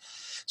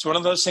 It's one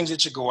of those things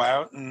that you go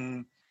out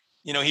and,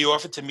 he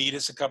offered to meet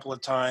us a couple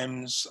of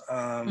times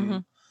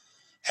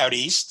out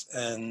east,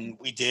 and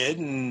we did.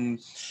 And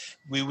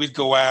we would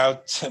go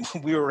out.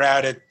 We were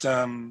out at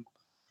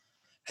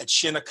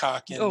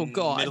Shinnecock in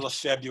the middle of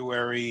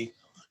February.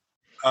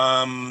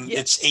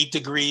 It's 8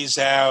 degrees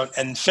out,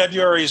 and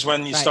February is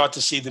when you start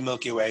to see the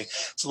Milky Way.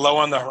 It's low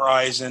on the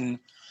horizon,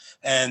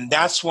 and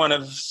that's one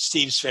of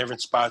Steve's favorite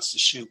spots to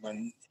shoot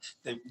when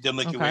the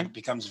Milky Way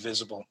becomes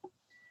visible.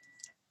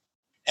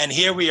 And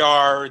here we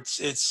are. It's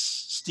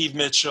Steve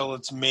Mitchell.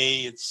 It's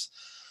me. It's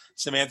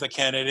Samantha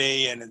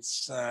Kennedy, and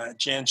it's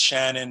Jan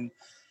Shannon.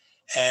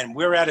 And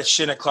we're out at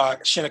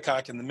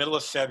Shinnecock in the middle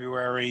of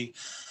February.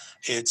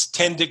 It's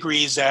 10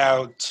 degrees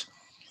out.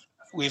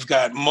 We've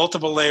got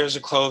multiple layers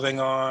of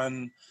clothing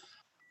on.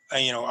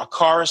 Our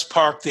car is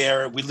parked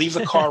there. We leave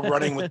the car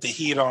running with the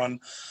heat on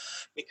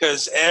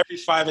because every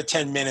 5 or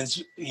 10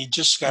 minutes, you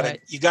just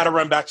gotta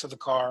run back to the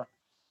car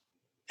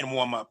and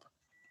warm up.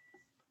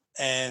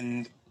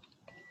 And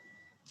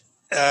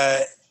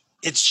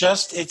it's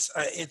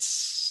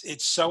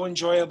so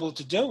enjoyable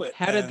to do it.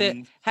 How did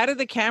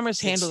the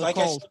cameras handle the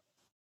cold?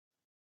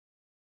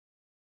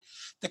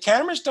 The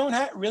cameras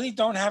really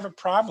don't have a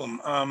problem.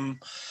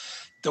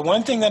 The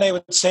one thing that I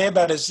would say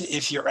about is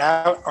if you're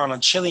out on a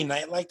chilly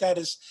night like that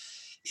is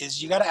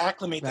you got to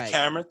acclimate the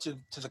camera to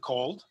the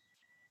cold.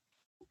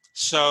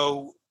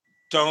 So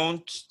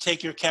don't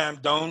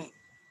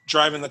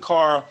drive in the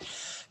car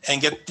and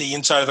get the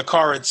inside of the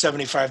car at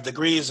 75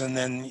 degrees and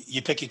then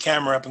you pick your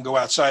camera up and go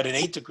outside in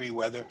 8-degree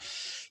weather.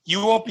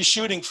 You won't be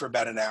shooting for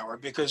about an hour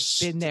because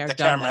the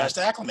camera has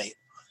to acclimate.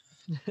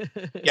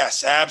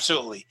 Yes,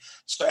 absolutely.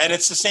 So, and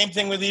it's the same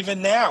thing with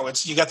even now.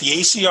 You got the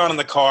AC on in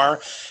the car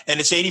and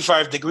it's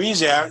 85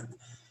 degrees out.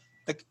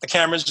 The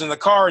camera's in the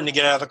car and you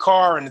get out of the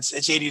car and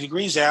it's 80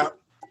 degrees out.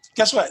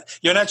 Guess what?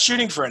 You're not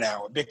shooting for an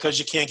hour because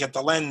you can't get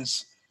the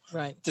lens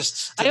Right.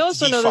 just I to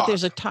also know that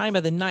there's defog. a time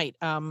of the night.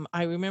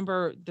 I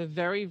remember the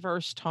very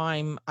first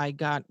time I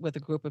got with a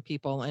group of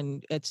people,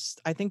 and it's,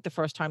 I think, the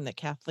first time that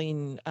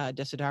Kathleen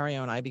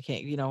Desiderio and I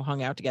became,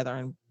 hung out together,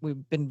 and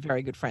we've been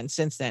very good friends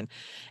since then.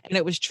 And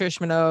it was Trish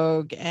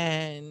Minogue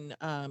and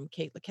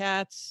Kate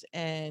LaCatz,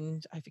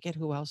 and I forget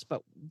who else,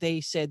 but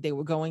they said they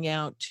were going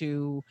out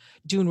to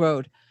Dune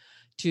Road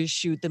to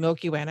shoot the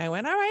Milky Way. And I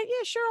went, all right,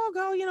 yeah, sure, I'll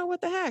go.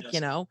 What the heck,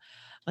 Yes.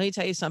 Let me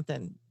tell you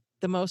something.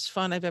 The most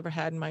fun I've ever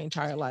had in my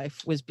entire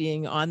life was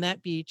being on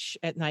that beach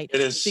at night,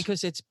 It is.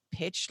 because it's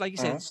pitch, like you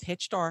said,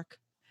 pitch dark.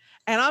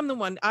 And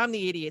I'm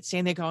the idiot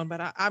standing there going,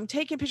 but I'm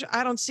taking pictures.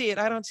 I don't see it.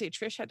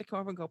 Trish had to come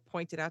over and go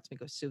point it out to me,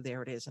 go, Sue,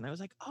 there it is. And I was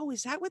like, oh,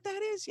 is that what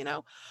that is?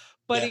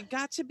 But Yeah. it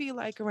got to be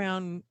like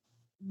around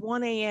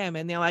 1 a.m.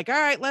 and they're like, all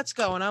right, let's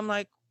go. And I'm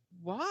like,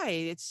 why?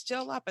 It's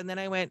still up. And then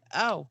I went,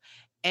 oh,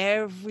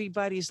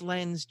 everybody's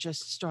lens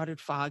just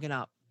started fogging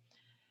up.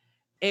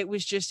 It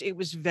was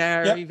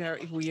very,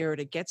 very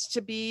weird. It gets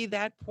to be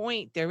that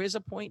point. There is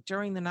a point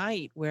during the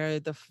night where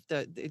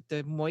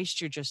the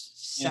moisture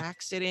just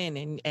sacks it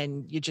in,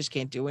 and you just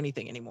can't do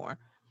anything anymore.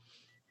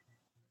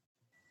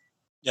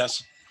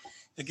 Yes,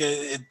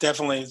 it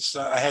definitely.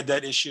 I had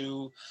that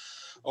issue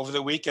over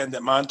the weekend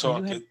at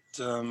Montauk.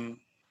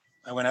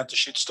 I went out to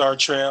shoot Star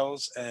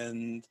Trails,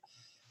 and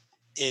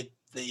it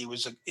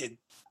was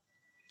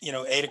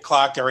 8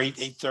 o'clock or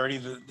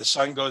 8:30, the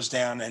sun goes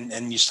down,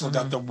 and you still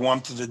got the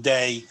warmth of the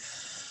day,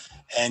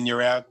 and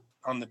you're out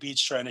on the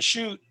beach trying to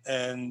shoot,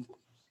 and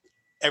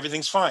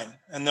everything's fine.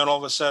 And then all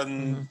of a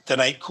sudden the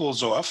night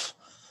cools off.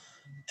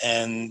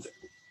 And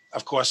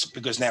of course,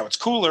 because now it's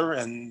cooler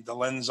and the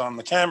lens on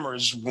the camera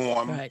is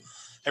warm,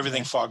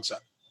 everything fogs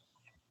up.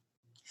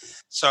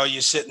 So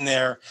you're sitting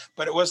there,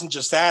 but it wasn't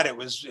just that. It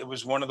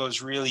was one of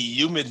those really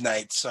humid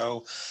nights.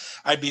 So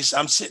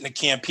I'm sitting at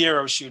Camp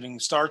Hero shooting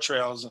Star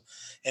Trails,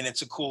 and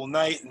it's a cool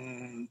night.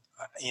 And,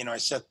 I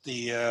set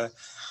the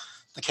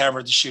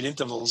camera to shoot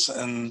intervals,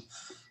 and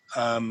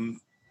I'm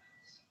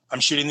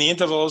shooting the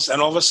intervals,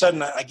 and all of a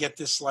sudden I get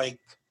this like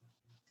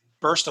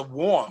burst of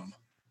warm,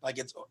 like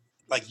it's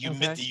like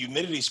the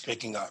humidity's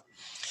picking up.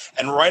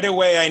 And right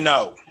away I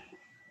know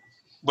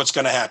what's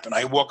going to happen.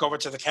 I walk over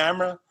to the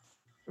camera.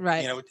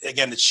 Right.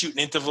 Again, it's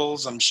shooting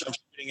intervals. I'm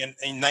shooting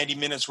in 90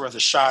 minutes worth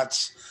of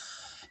shots,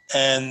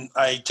 and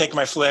I take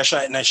my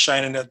flashlight and I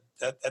shine it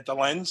at the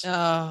lens,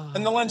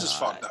 and the lens is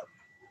fogged up.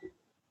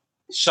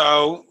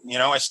 So,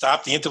 I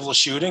stop the interval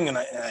shooting and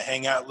I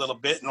hang out a little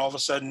bit, and all of a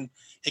sudden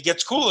it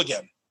gets cool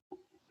again.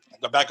 I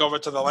go back over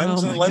to the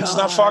lens, and the lens is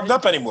not fogged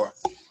up anymore.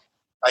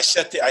 I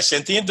sent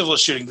the interval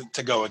shooting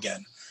to go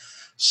again.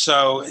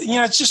 So,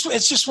 it's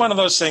just one of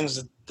those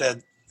things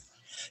that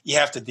you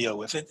have to deal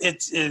with.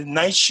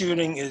 Night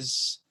shooting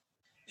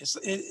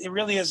it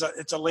really is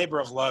it's a labor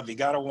of love. You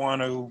got to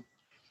want to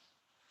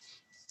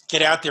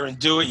get out there and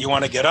do it. You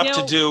want to get up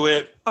to do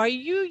it. Are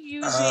you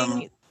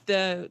using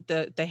the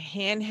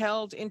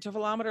handheld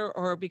intervalometer,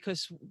 or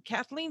because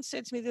Kathleen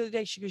said to me the other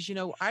day, she goes,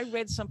 I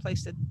read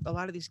someplace that a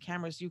lot of these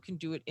cameras, you can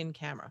do it in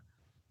camera.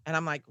 And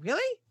I'm like, really?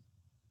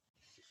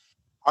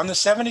 On the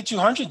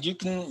 7200, you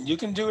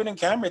can do it in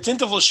camera. It's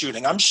interval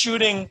shooting.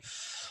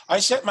 I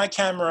set my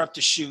camera up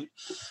to shoot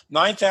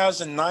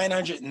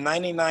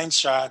 9,999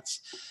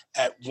 shots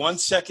at 1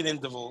 second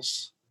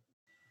intervals.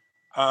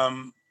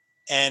 And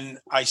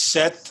I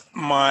set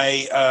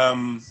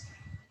my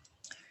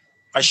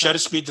shutter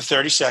speed to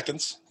 30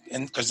 seconds,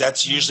 and because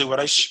that's usually what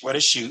I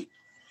shoot.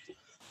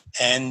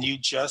 And you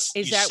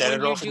set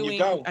it off and you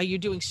go. Are you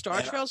doing Star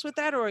Trails with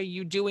that, or are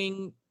you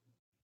doing?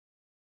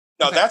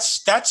 No,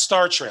 that's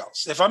Star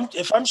Trails. If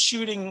I'm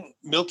shooting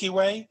Milky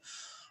Way,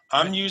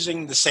 I'm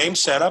using the same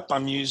setup.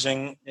 I'm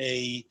using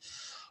a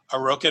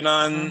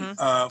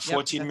Rokinon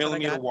 14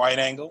 millimeter wide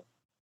angle.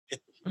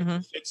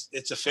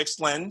 It's a fixed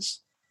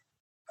lens.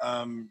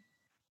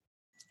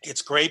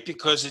 It's great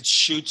because it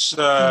shoots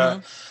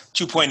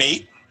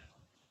 2.8,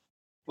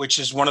 which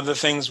is one of the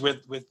things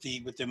with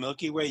the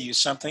Milky Way. You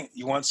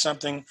want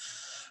something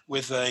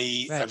with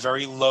a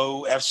very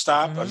low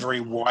f-stop, a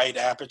very wide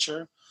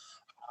aperture.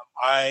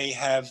 I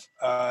have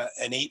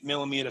an 8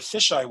 millimeter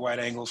fisheye wide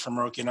angle from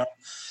Rokinon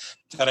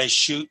that I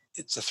shoot.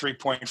 It's a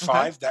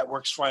 3.5. That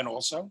works fine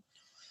also.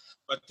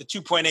 But the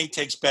 2.8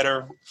 takes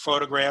better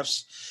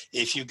photographs.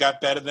 If you got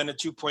better than a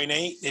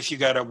 2.8, if you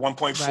got a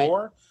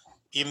 1.4,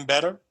 even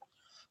better.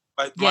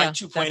 But my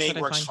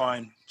 2.8 works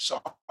fine.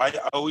 So I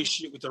always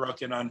shoot with the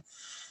Rokinon,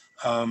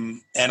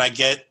 and I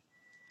get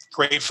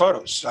great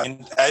photos.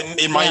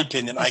 In my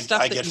opinion, I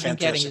get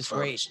fantastic photos.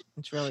 Great.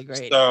 It's really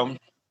great.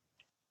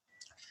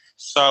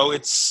 So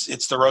it's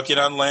the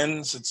Rokinon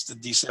lens. It's the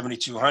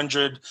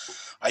D7200.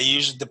 I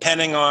use,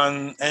 depending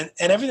on, and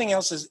everything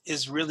else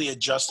is really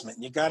adjustment.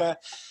 You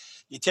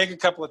take a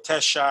couple of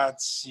test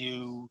shots.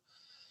 You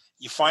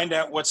find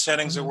out what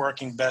settings are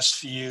working best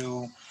for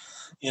you.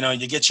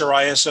 You get your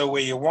ISO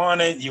where you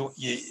want it.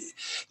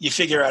 You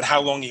figure out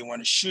how long you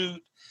want to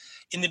shoot.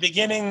 In the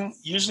beginning,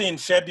 usually in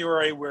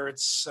February, where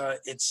it's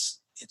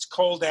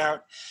cold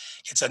out,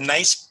 it's a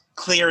nice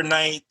clear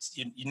night.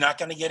 You're not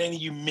going to get any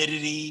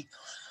humidity.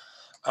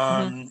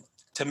 Mhm.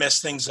 to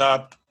mess things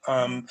up.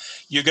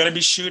 You're going to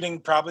be shooting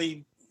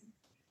probably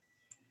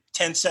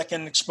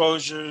 10-second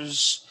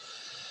exposures,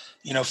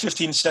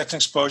 15-second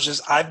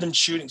exposures. I've been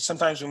shooting,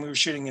 sometimes when we were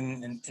shooting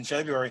in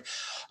February,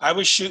 I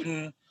was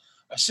shooting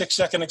a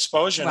 6-second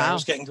exposure and I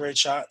was Wow. getting great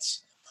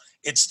shots.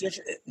 It's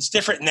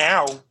different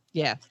now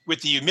Yeah.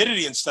 with the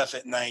humidity and stuff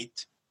at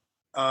night.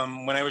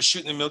 When I was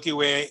shooting the Milky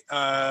Way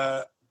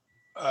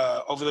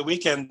over the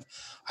weekend,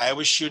 I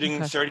was shooting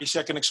Okay.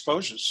 30-second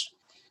exposures,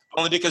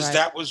 only because Right.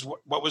 that was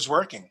what was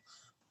working.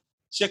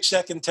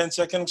 6-second,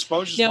 10-second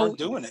exposures Now, weren't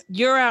doing it.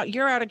 you're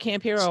out of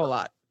Camp Hero a So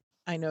lot.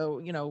 I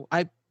know,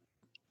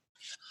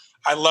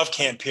 I love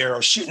Camp Hero.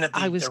 Shooting at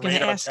I the was gonna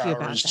radar ask you tower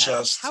about is that.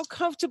 How just,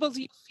 comfortable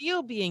do you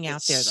feel being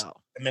out there, it's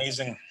though?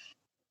 amazing.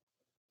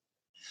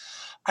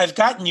 I've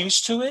gotten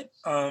used to it.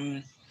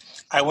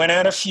 I went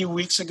out a few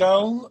weeks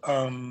ago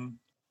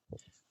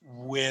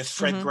with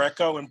Fred Mhm.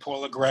 Greco and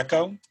Paula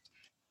Greco,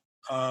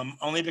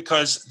 only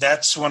because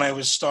that's when I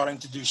was starting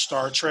to do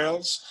Star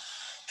Trails.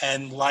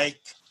 And like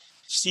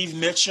Steve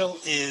Mitchell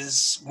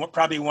is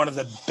probably one of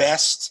the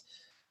best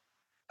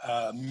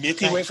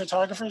Milky Right. Way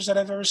photographers that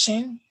I've ever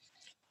seen.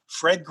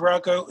 Fred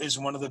Greco is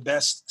one of the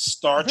best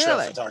Star Trail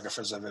Really?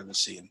 photographers I've ever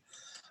seen.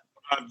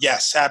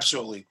 Yes,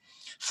 absolutely.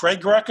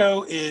 Fred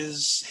Greco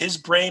his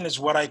brain is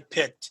what I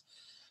picked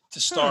to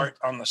Hmm. start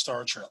on the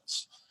Star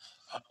Trails.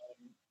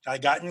 I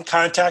got in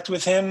contact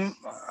with him.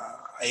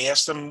 I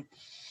asked him,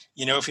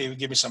 if he would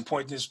give me some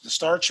pointers with the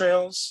Star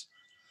Trails.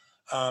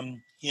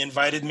 He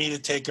invited me to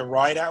take a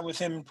ride out with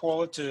him and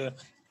Paula to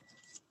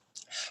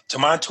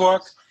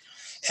Montauk.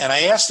 And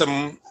I asked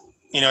him,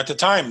 at the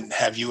time,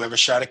 have you ever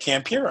shot at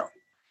Camp Hero?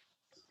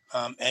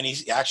 And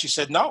he actually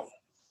said no.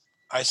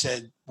 I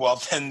said,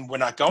 well, then we're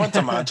not going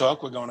to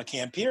Montauk. We're going to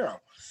Camp Hero.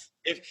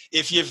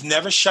 If you've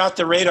never shot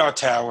the radar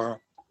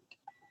tower,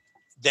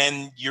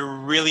 then you're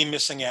really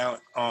missing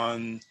out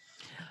on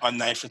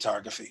night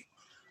photography.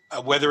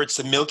 Whether it's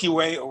the Milky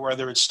Way or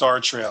whether it's Star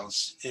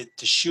Trails,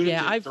 to shoot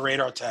Yeah, at the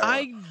radar tower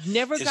I've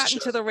never is gotten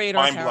to just the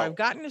radar mind tower. I've blowing.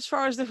 gotten as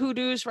far as the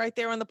Hoodoos right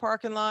there in the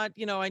parking lot.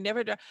 I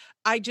never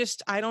I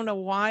don't know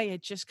why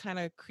it just kind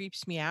of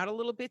creeps me out a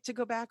little bit to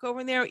go back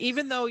over there,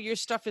 even though your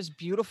stuff is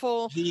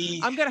beautiful. The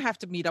I'm gonna have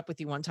to meet up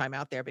with you one time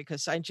out there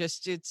because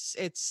it's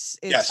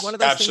one Yes, of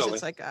those things. It's absolutely.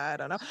 like, I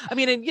don't know. I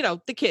mean, and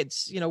the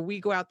kids, we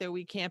go out there,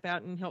 we camp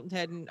out in Hilton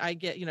Head, and I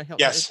get, Hilton Head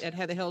Yes, at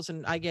Heather Hills,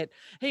 and I get,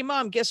 hey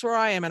mom, guess where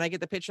I am? And I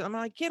get the picture. I'm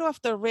like, get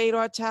off the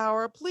radar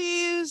tower,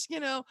 please.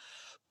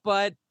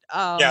 But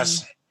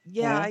yes.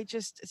 yeah, Mhm. I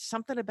just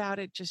something about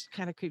it just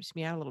kind of creeps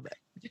me out a little bit.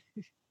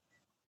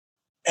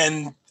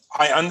 And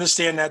I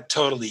understand that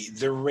totally.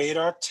 The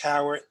radar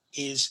tower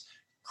is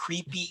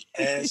creepy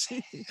as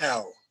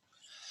hell.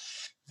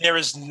 There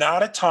is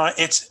not a time.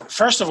 It's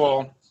first of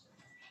all,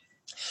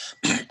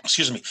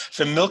 excuse me,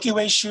 for Milky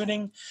Way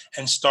shooting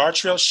and Star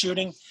Trail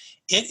shooting,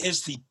 it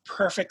is the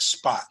perfect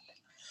spot.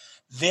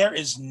 There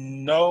is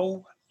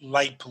no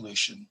light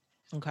pollution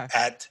Okay.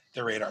 at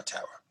the radar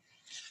tower.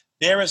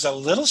 There is a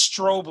little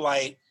strobe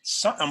light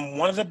on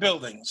one of the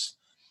buildings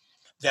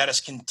that is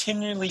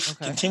Okay.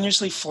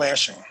 continuously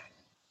flashing.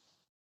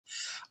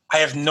 I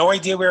have no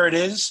idea where it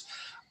is.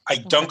 I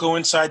don't Okay. go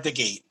inside the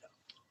gate.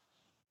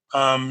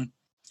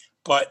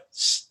 But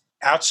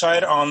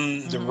outside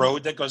on the Mhm.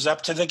 road that goes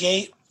up to the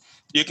gate,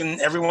 you can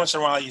every once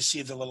in a while you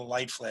see the little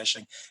light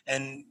flashing.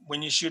 And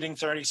when you're shooting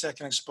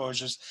 30-second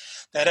exposures,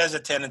 that has a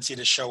tendency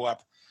to show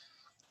up,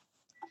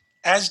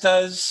 as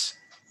does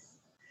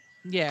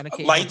Yeah, an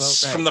occasional boat,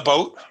 lights from right. the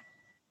boat,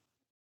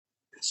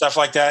 stuff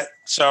like that.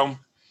 So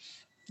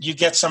you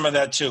get some of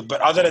that too. But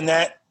other than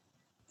that,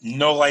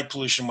 no light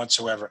pollution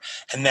whatsoever.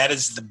 And that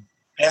is the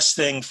best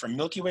thing for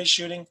Milky Way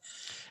shooting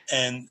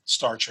and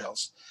Star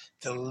Trails.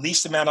 The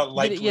least amount of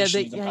light Yeah,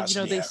 pollution you can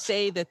possibly they have.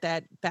 say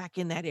that back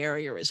in that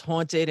area is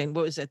haunted, and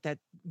what was it, that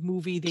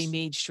movie they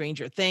made,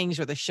 Stranger Things,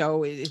 or the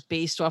show is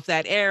based off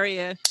that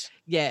area. That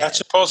Yeah,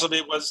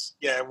 supposedly was,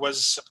 yeah, it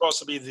was supposed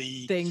to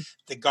be thing.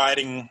 the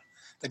guiding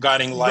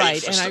light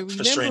Right, and I for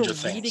remember Stranger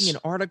reading an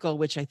Things. article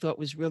which I thought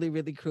was really,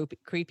 really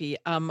creepy.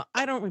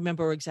 I don't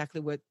remember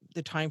exactly what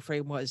the time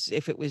frame was,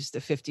 if it was the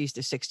 50s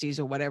to 60s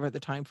or whatever the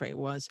time frame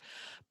was,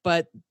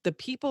 but the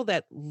people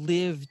that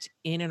lived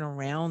in and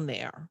around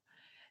there,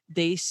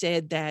 they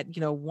said that,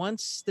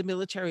 once the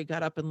military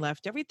got up and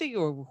left everything,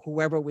 or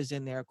whoever was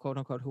in there, quote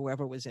unquote,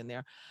 whoever was in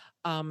there,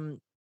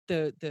 um,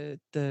 the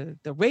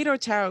radar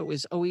tower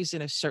was always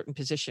in a certain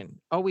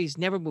position, always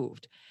never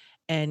moved.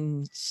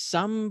 And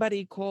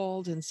somebody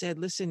called and said,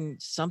 listen,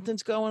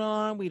 something's going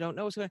on. We don't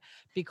know what's going on,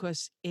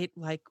 because it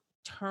like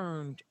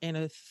turned in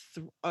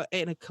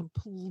a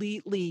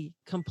completely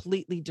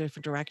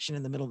different direction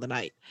in the middle of the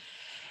night.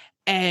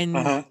 And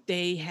Hmm.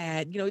 they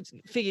had, it's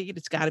figured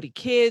it's got to be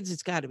kids,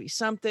 it's got to be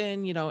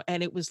something,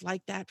 and it was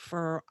like that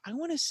for, I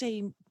want to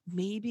say,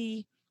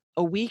 maybe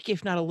a week,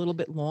 if not a little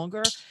bit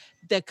longer.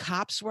 The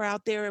cops were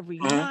out there every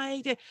Hmm.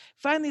 night.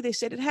 Finally, they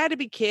said it had to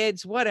be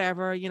kids,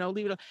 whatever,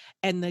 leave it.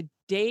 And the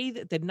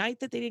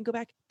night that they didn't go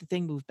back, the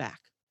thing moved back.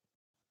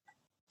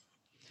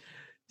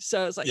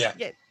 So it's like, Yeah,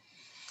 yeah,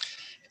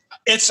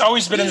 It's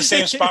always been in the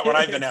same spot when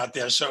I've been out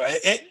there. So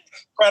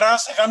quite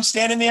honestly, if I'm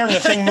standing there and the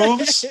thing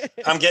moves,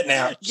 I'm getting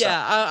out. So.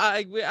 Yeah,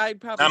 I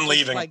probably I'm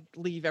leaving. Like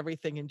leave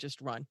everything and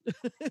just run.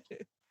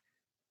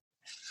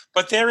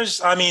 But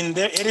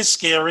it is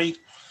scary.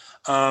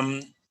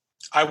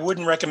 I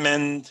wouldn't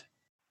recommend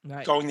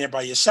going there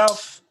by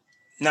yourself.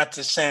 Not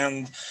to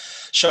sound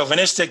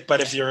chauvinistic,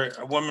 but if you're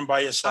a woman by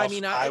yourself,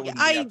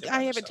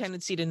 I have a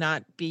tendency to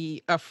not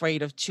be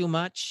afraid of too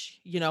much.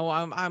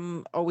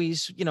 I'm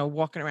always,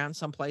 walking around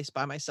someplace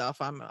by myself.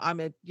 I'm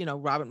at,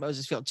 Robert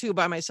Moses Field too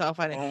by myself.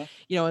 And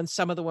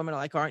some of the women are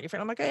like, aren't you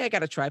afraid? I'm like, hey, I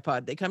got a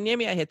tripod. They come near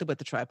me, I hit them with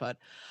the tripod.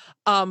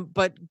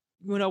 But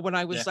when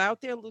I was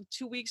out there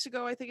 2 weeks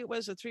ago, I think it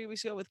was, or 3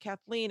 weeks ago with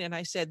Kathleen, and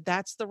I said,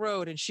 that's the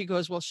road. And she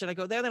goes, well, should I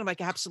go there? Then I'm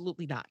like,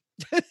 absolutely not.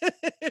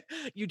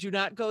 You do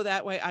not go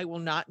that way. I will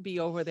not be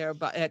over there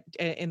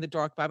in the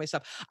dark by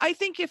myself. I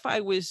think if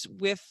I was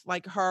with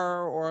like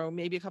her or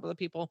maybe a couple of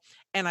people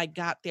and I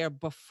got there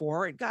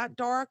before it got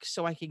dark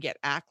so I could get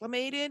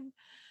acclimated,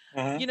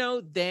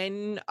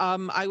 then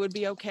I would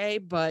be okay.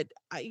 But,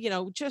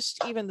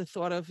 just even the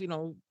thought of,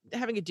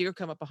 having a deer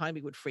come up behind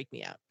me would freak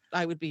me out.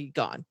 I would be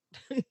gone.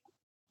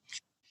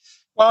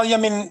 Well,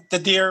 the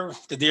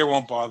deer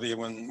won't bother you.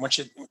 Once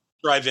you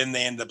drive in,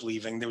 they end up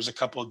leaving. There was a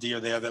couple of deer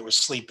there that were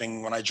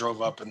sleeping when I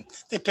drove up, and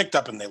they picked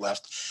up and they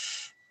left.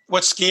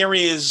 What's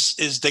scary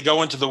is they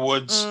go into the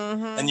woods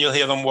and you'll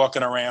hear them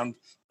walking around.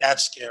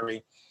 That's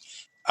scary.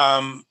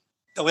 The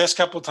last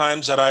couple of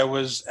times that I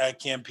was at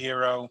Camp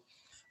Hero,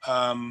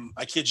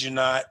 I kid you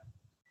not,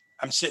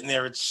 I'm sitting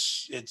there.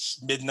 It's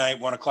midnight,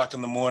 1:00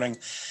 in the morning,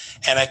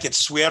 and I could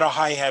swear to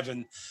high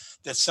heaven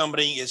that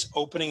somebody is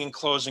opening and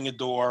closing a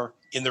door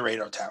in the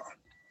radar tower.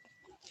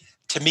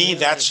 To me, really?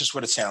 That's just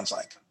what it sounds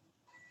like.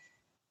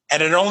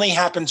 And it only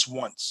happens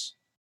once.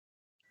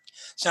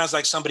 Sounds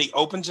like somebody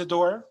opens a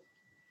door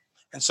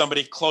and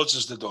somebody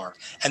closes the door.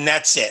 And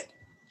that's it.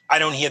 I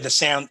don't hear the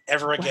sound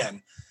ever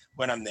again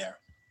when I'm there.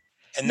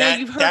 And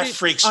now, that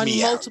freaks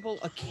me out. On multiple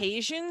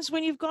occasions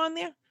when you've gone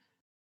there?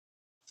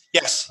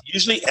 Yes.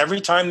 Usually every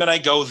time that I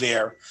go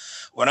there,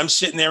 when I'm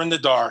sitting there in the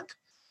dark,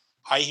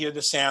 I hear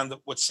the sound of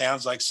what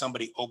sounds like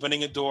somebody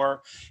opening a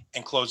door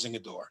and closing a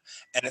door.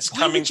 And it's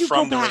coming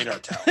from the radar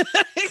tower.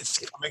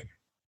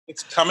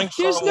 It's coming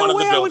from one of the buildings. There's no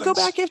way I would go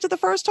back after the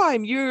first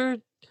time. Yeah,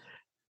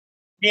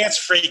 it's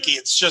freaky.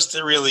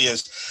 It really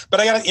is. But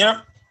I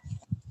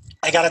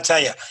gotta tell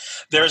you,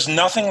 there's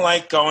nothing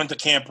like going to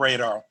Camp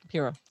Radar.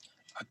 Hero.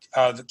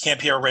 The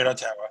Camp Hero Radar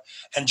Tower.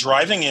 And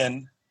driving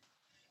in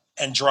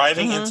and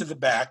driving into the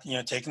back,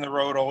 taking the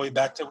road all the way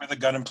back to where the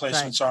gun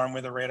emplacements are and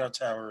where the radar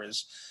tower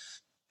is.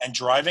 And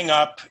driving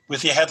up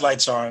with your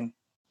headlights on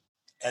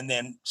and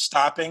then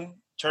stopping,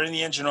 turning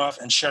the engine off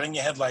and shutting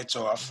your headlights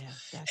off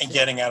and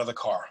getting out of the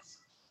car.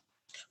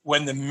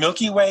 When the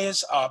Milky Way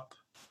is up,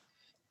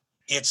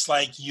 it's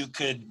like you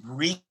could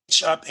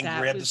reach up and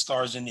grab the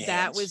stars in your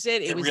hands. That was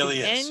it. It was really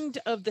the end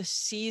of the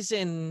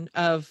season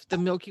of the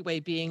Milky Way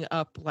being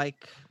up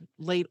like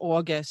late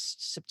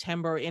August,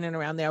 September, in and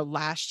around there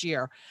last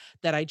year,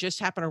 that I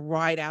just happened to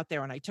ride out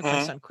there, and I took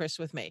my son Chris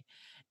with me.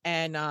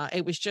 And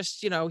it was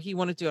just, he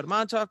wanted to go to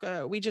Montauk.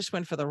 We just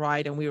went for the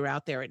ride, and we were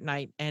out there at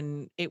night,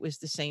 and it was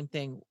the same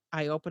thing.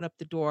 I opened up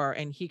the door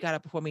and he got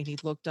up before me and he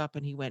looked up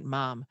and he went,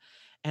 Mom.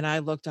 And I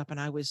looked up and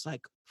I was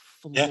like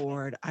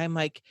floored. Yeah. I'm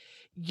like,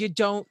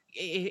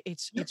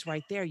 it's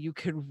right there. You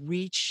could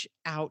reach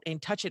out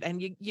and touch it, and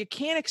you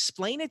can't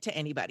explain it to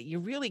anybody. You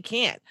really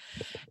can't.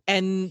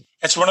 And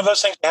it's one of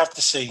those things you have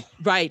to see.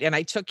 Right. And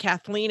I took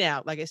Kathleen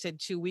out, like I said,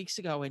 2 weeks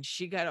ago, and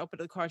she got up to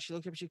the car. She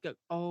looked up and she go,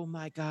 oh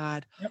my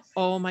God. Yep.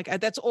 Oh my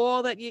God. That's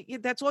all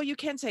you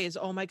can say is,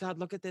 oh my God,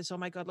 look at this. Oh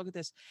my God, look at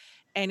this.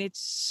 And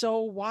it's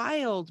so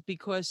wild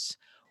because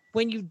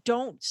when you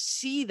don't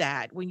see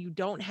that, when you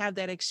don't have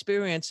that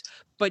experience,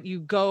 but you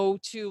go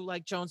to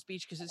like Jones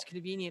Beach because it's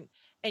convenient,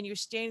 and you're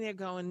standing there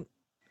going,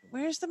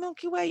 where's the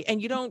Milky Way?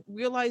 And you don't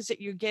realize that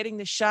you're getting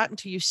the shot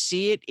until you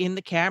see it in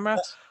the camera,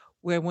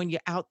 where when you're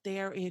out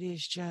there, it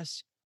is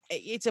just,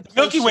 it's a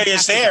Milky Way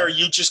is there.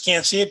 You just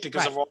can't see it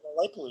because of all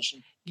the light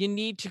pollution. You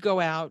need to go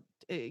out.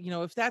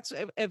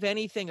 If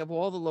anything, of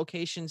all the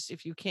locations,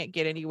 if you can't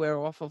get anywhere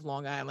off of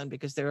Long Island,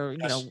 because there are,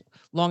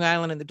 Long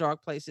Island and the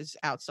dark places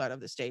outside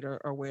of the state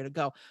are where to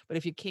go. But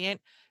if you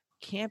can't,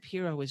 Camp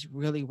Hero is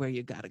really where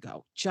you got to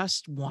go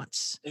just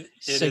once. It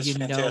so is you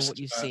fantastic. Know what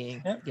you're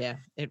seeing. Yeah,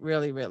 it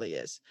really, really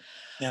is.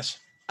 Yes.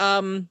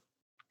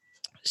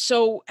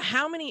 So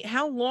how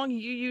long are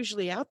you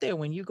usually out there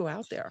when you go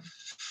out there?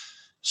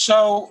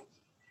 So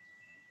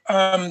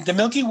the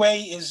Milky Way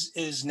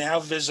is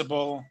now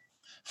visible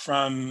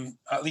from,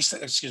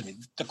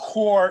 the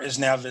core is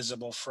now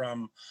visible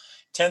from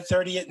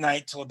 10:30 at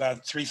night till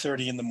about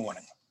 3:30 in the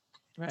morning.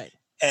 Right.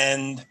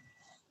 And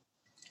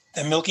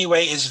the Milky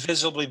Way is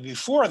visible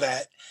before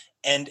that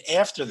and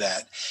after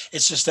that.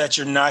 It's just that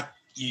you're not,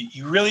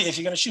 you really, if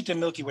you're going to shoot the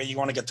Milky Way, you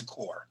want to get the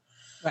core.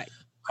 Right.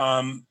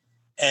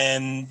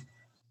 And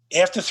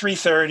after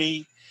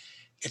 3:30,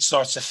 it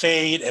starts to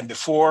fade. And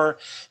before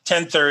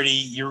 10:30,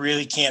 you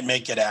really can't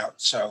make it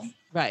out. So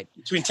right.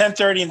 Between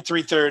 10:30 and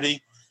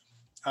 3:30,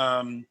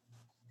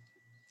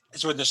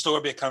 is when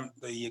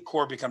the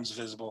core becomes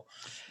visible,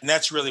 and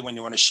that's really when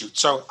you want to shoot.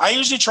 So I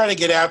usually try to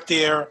get out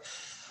there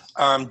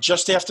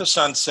just after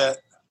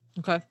sunset.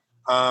 Okay.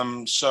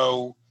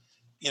 So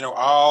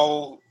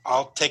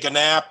I'll take a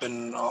nap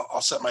and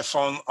I'll set my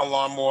phone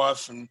alarm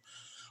off, and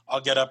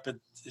I'll get up at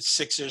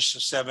 6-ish or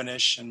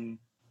 7-ish and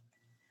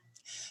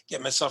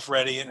get myself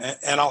ready,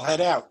 and I'll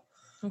head out.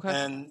 Okay.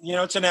 And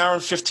it's an hour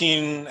and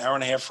 15, hour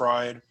and a half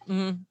ride.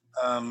 Mm-hmm.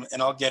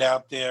 And I'll get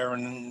out there,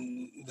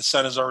 and the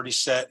sun is already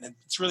set, and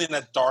it's really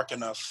not dark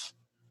enough.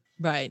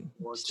 Right.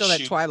 Still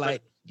that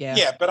twilight.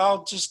 Yeah, but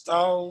I'll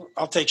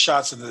take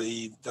shots of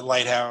the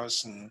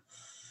lighthouse and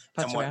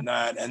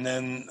whatnot, and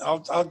then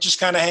I'll just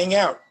kind of hang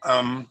out.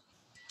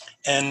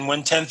 And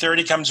when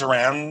 10:30 comes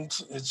around,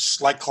 it's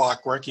like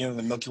clockwork. The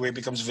Milky Way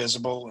becomes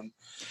visible, and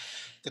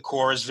the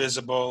core is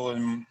visible,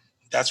 and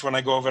that's when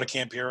I go over to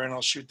Camp Hero and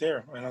I'll shoot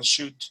there, and I'll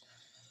shoot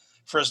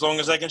for as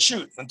long as I can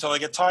shoot until I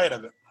get tired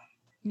of it.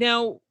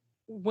 Now,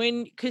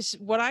 because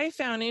what I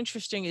found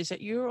interesting is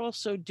that you're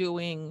also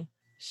doing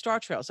star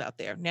trails out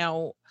there.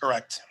 Now,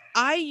 correct.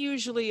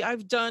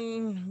 I've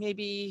done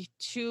maybe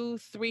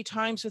 2-3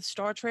 times with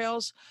star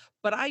trails,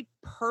 but I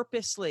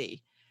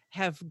purposely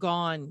have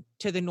gone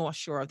to the North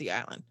Shore of the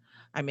island.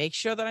 I make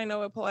sure that I know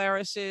what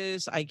Polaris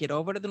is. I get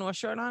over to the North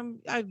Shore, and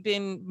I've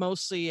been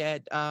mostly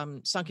at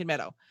Sunken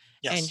Meadow.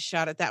 Yes. And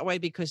shot it that way,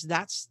 because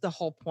that's the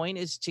whole point,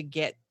 is to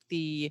get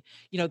the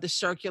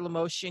circular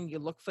motion. You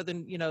look for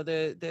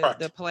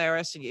the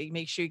Polaris, and you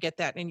make sure you get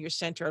that in your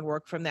center and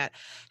work from that.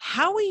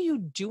 How are you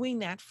doing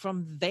that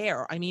from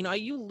there? I mean, are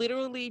you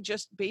literally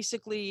just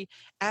basically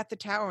at the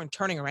tower and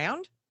turning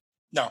around?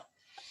 No,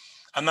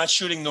 I'm not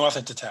shooting north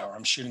at the tower.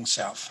 I'm shooting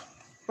south.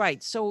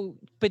 Right. So,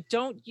 but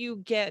don't you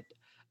get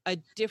a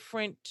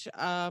different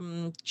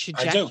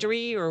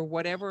trajectory or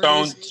whatever?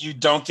 You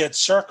don't get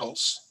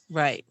circles.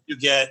 Right. You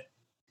get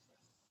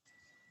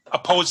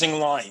opposing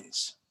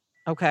lines.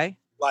 Okay.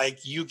 Like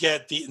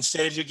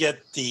instead of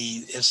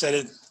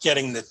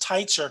getting the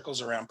tight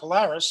circles around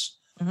Polaris,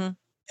 mm-hmm.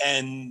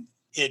 and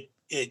it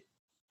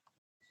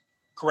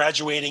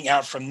graduating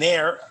out from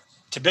there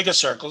to bigger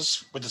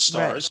circles with the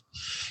stars,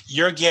 right.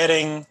 You're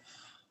getting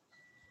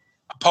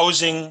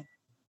opposing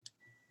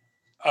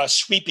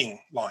sweeping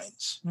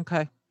lines.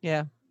 Okay.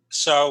 Yeah.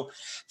 So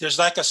there's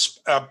like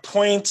a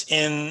point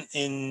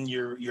in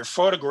your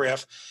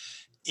photograph,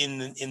 in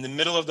the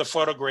middle of the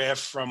photograph,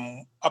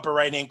 from upper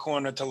right-hand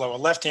corner to lower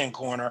left-hand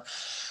corner,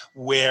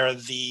 where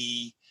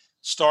the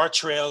star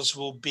trails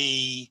will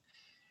be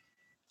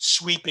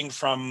sweeping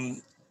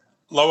from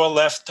lower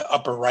left to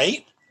upper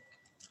right,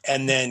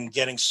 and then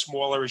getting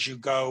smaller as you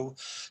go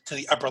to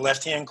the upper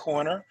left-hand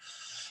corner.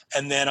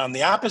 And then on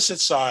the opposite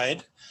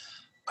side,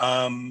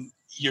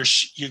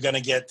 you're going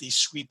to get these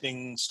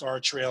sweeping star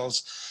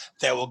trails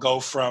that will go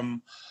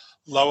from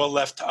lower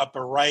left to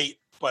upper right,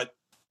 but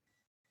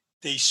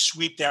they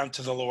sweep down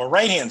to the lower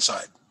right-hand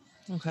side.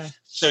 Okay.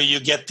 So you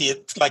get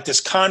this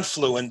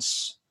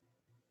confluence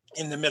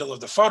in the middle of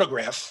the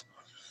photograph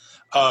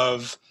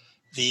of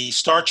the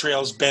star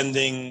trails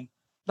bending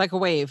like a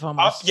wave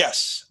almost. Up,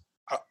 yes,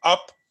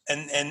 up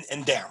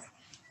and down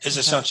is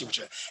essentially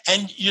what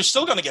and you're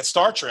still going to get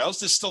star trails.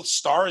 There's still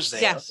stars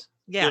there. Yes.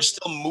 Yeah. They're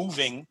still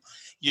moving.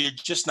 You're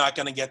just not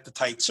going to get the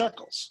tight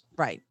circles.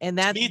 Right. And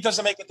that, to me, it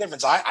doesn't make a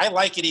difference. I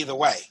like it either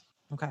way.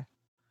 Okay.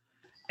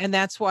 And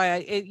that's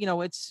why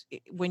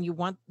when you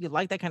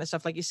like that kind of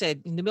stuff, like you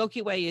said, the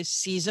Milky Way is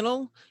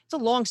seasonal. It's a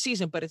long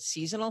season, but it's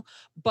seasonal.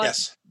 But,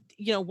 yes.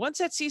 Once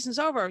that season's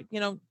over,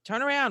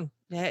 turn around,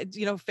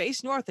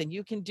 face north, and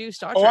you can do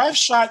star. Oh, I've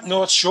shot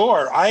North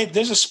Shore.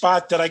 There's a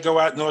spot that I go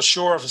out North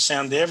Shore of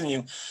Sound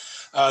Avenue,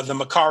 the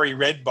Macari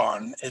Red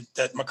Barn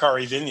at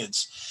Macari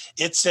Vineyards.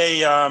 It's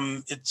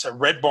a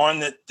red barn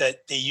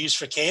that they use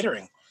for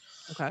catering.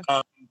 Okay.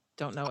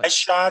 Don't know it.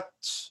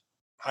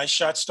 I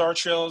shot star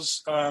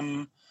trails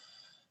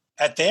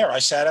at there. I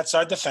sat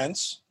outside the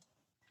fence.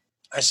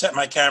 I set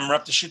my camera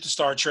up to shoot the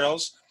star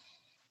trails.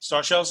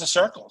 Star trails are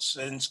circles,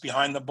 and it's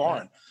behind the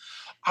barn.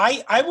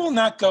 I will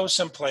not go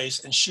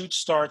someplace and shoot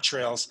star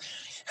trails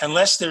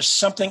unless there's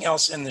something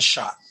else in the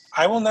shot.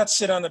 I will not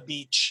sit on the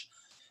beach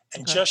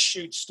and just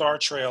shoot star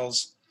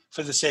trails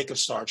for the sake of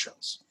star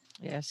trails.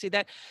 Yeah, see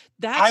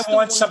I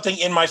want something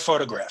in my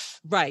photograph.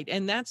 Right.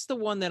 And that's the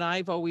one that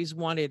I've always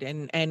wanted.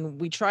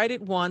 And we tried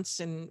it once,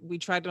 and we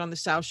tried it on the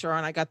South Shore,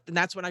 and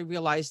that's when I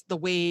realized the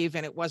wave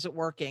and it wasn't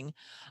working.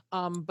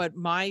 But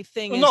my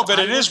thing is,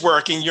 it is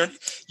working.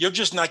 You're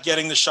just not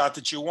getting the shot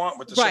that you want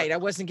with the right. circle. I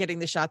wasn't getting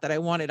the shot that I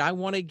wanted. I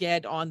want to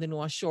get on the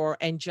North Shore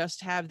and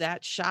just have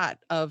that shot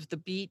of the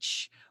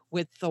beach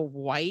with the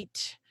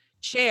white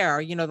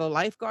chair, the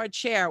lifeguard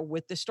chair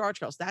with the star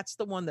trails. That's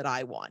the one that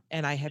I want,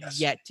 and I have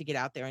yet to get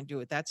out there and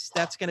do it. That's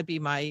going to be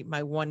my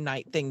one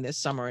night thing this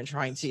summer, and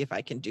try and see if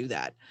I can do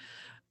that.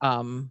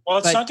 Well,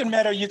 at Sunken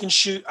Meadow, you can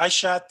shoot. I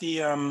shot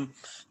the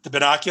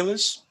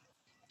binoculars,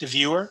 the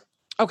viewer.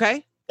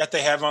 Okay. That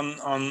they have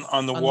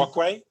on the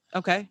walkway.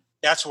 Okay.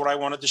 That's what I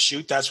wanted to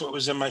shoot. That's what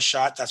was in my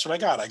shot. That's what I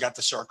got. I got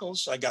the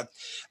circles. I got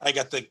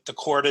the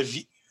core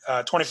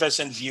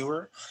 25-cent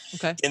viewer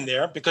in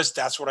there because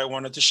that's what I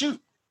wanted to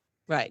shoot.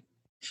 Right.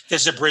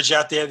 There's a bridge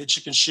out there that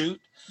you can shoot.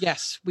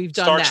 Yes, we've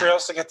done Star that.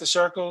 trails to get the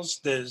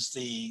circles. There's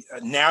the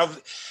now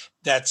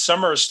that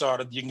summer has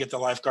started, you can get the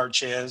lifeguard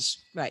chairs.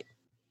 Right.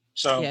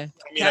 So I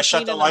mean, I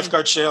shot the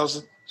lifeguard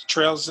trails,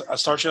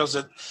 star trails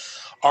at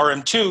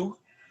RM2,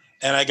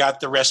 and I got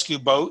the rescue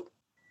boat,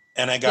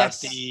 and I got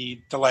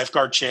the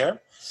lifeguard chair.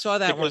 Saw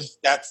that because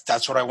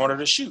that's what I wanted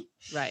to shoot.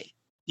 Right.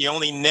 The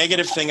only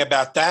negative thing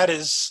about that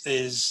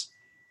is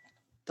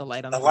the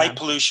light on the light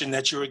pollution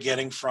that you were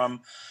getting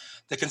from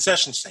the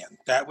concession stand.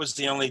 That was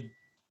the only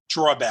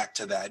drawback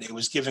to that. It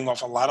was giving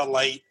off a lot of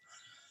light,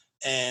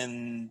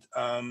 and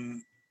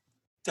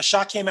the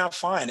shot came out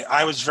fine.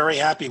 I was very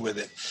happy with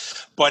it,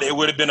 but it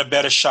would have been a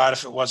better shot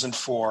if it wasn't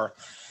for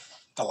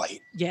the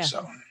light. Yeah.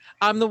 So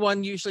I'm the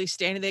one usually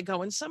standing there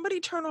going, somebody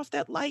turn off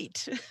that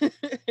light.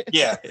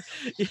 Yeah.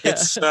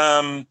 It's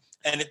and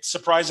it's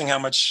surprising how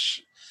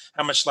much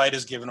light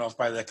is given off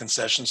by the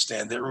concession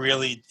stand. It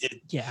really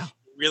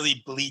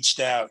bleached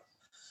out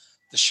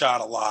the shot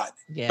a lot.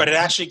 Yeah. But it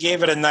actually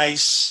gave it a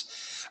nice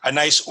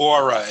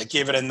aura. It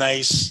gave it a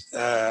nice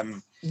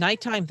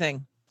nighttime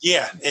thing.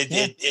 Yeah.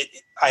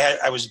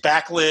 I was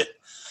backlit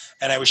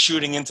and I was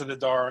shooting into the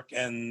dark,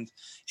 and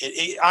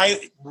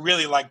I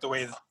really liked the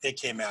way it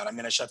came out. I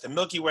mean, I shot the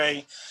Milky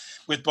Way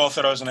with both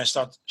of those, and I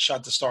shot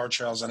the Star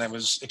Trails, and I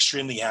was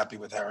extremely happy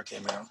with how it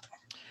came out.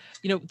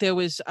 You know, there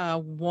was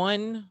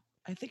one,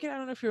 I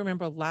don't know if you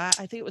remember, I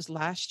think it was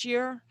last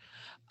year.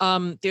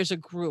 There's a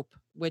group,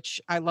 which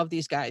I love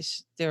these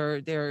guys.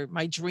 They're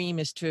my dream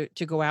is to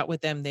go out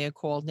with them. They're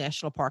called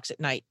National Parks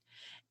at Night,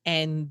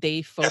 and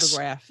they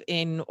photograph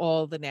in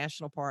all the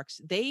national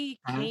parks. They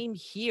came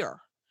here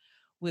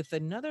with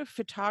another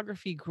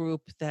photography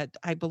group that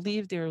I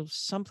believe they're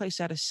someplace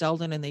out of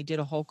Selden, and they did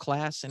a whole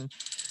class, and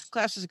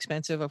class is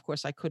expensive. Of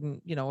course, I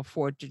couldn't,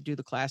 afford to do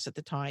the class at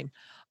the time.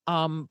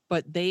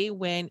 But they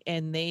went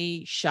and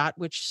they shot,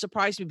 which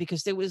surprised me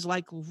because there was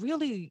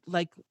really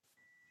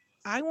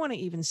I want to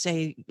even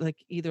say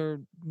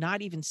either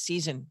not even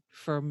season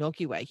for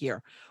Milky Way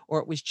here, or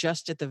it was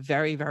just at the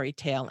very, very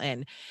tail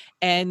end.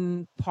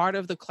 And part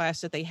of the class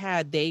that they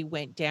had, they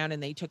went down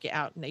and they took it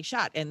out and they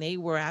shot, and they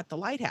were at the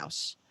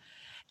lighthouse.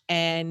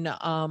 And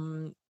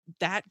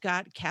that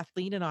got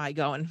Kathleen and I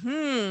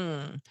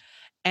going,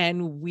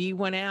 and we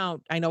went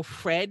out. I know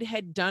Fred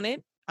had done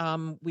it.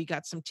 We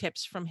got some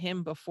tips from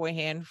him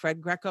beforehand. Fred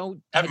Greco.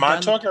 At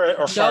Montauk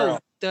or Fire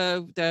Island?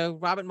 The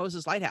Robert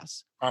Moses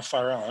Lighthouse.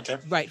 Fire Island,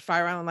 okay. Right,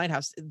 Fire Island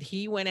Lighthouse.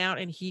 He went out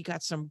and he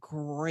got some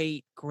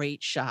great,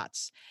 great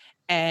shots.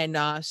 And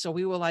so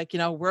we were like,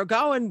 we're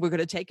going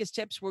to take his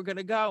tips. We're going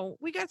to go.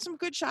 We got some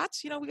good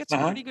shots. We got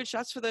some pretty good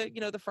shots for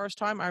the first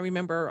time. I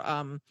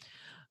remember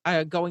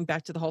going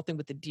back to the whole thing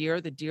with the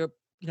deer. The deer,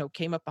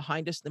 came up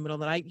behind us in the middle of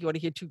the night. You ought to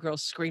hear two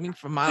girls screaming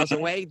from miles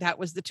away. That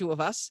was the two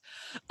of us.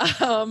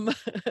 But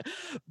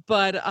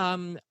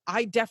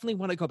I definitely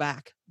want to go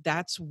back.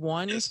 That's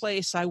one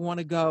place I want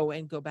to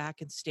go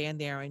back and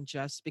stand there, and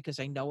just because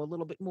I know a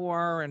little bit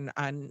more, and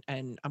I'm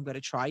going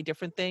to try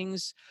different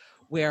things,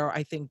 where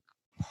I think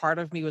part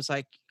of me was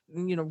like,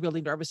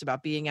 really nervous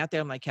about being out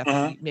there. I'm like,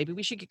 Kathleen, maybe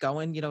we should get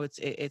going.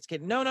 It's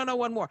getting, no,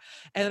 one more.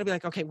 And then I'll be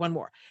like, okay, one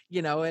more,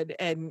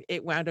 and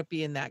it wound up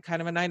being that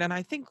kind of a night. And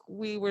I think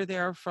we were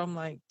there from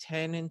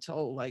 10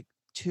 until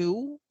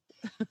 2.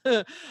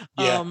 But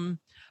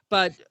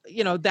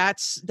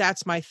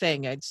that's my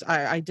thing.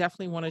 I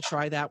definitely want to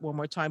try that one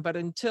more time. But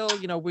until,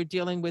 we're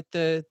dealing with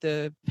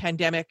the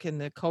pandemic and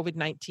the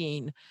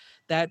COVID-19,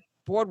 that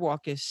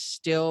boardwalk is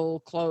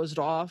still closed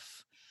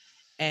off.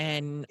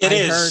 And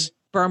I heard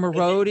Burma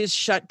Road is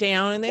shut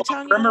down, and they're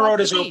telling you Burma Road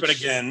is open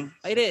again.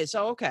 It is.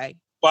 Oh, okay.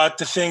 But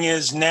the thing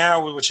is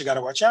now, what you got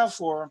to watch out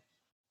for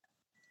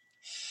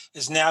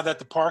is now that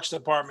the Parks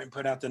Department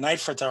put out the night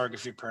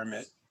photography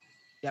permit.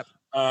 Yep.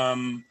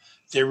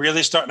 They're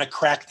really starting to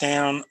crack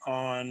down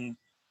on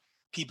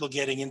people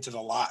getting into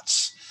the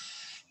lots.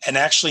 And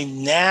actually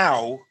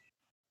now,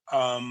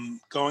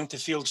 going to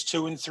fields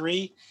 2 and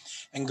 3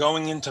 and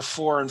going into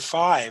 4 and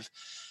 5,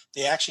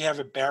 they actually have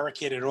it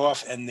barricaded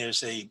off, and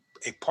there's a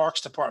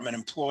Parks Department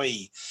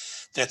employee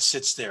that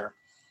sits there,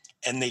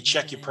 and they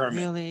check your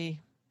permit.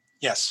 Really?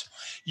 Yes.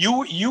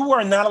 You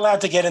are not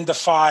allowed to get into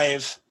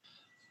 5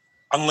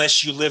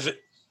 unless you live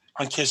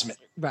on Kismet.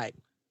 Right.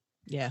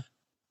 Yeah.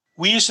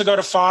 We used to go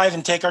to 5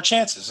 and take our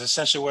chances,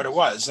 essentially what it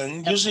was.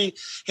 And usually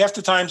half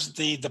the times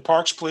the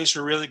Parks police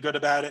were really good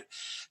about it.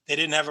 They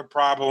didn't have a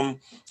problem.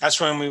 That's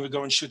when we would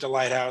go and shoot the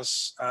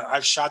lighthouse.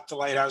 I've shot the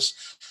lighthouse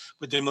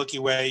with the Milky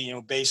Way,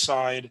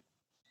 Bayside.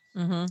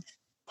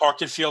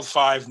 Parked at Field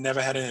 5,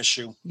 never had an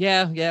issue.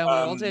 Yeah, we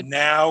all did.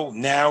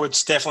 Now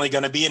it's definitely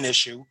going to be an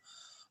issue.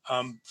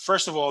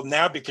 First of all,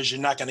 now because you're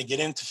not going to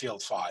get into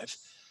Field 5,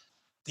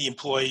 the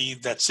employee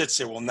that sits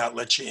there will not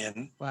let you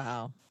in.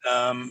 Wow.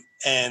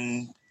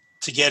 And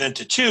to get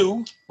into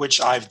 2,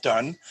 which I've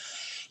done,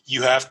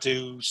 you have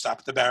to stop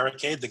at the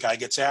barricade. The guy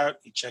gets out,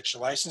 he checks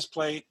your license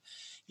plate,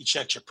 he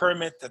checks your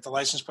permit, that the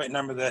license plate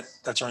number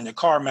that's on your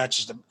car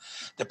matches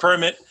the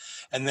permit,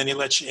 and then he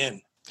lets you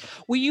in.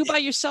 Were you by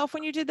yourself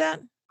when you did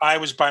that? I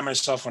was by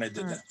myself when I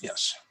did that.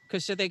 Yes.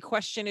 Because so they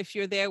question if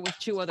you're there with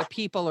two other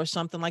people or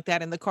something like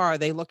that in the car. Are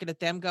they looking at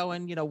them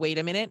going, wait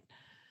a minute?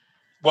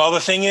 Well,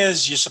 the thing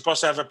is, you're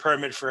supposed to have a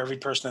permit for every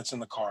person that's in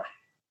the car.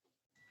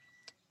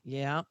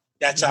 Yeah.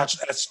 That's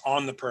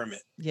on the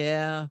permit.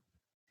 Yeah.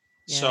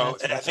 So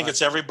I think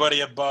it's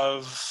everybody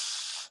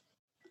above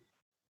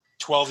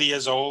 12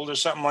 years old or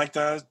something like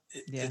that.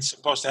 It's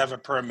supposed to have a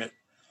permit.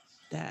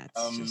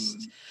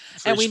 That's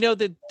and we know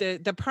that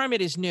the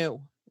permit is new.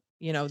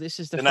 This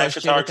is the night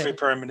first photography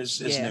permit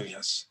is new.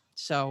 Yes.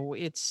 So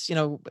it's,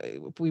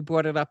 we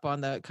brought it up on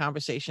the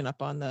conversation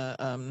up on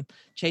the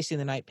Chasing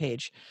the Night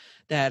page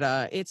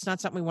that it's not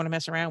something we want to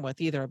mess around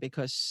with either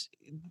because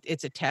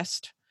it's a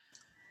test.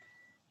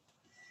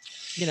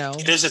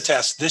 It is a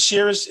test. This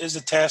year is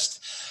a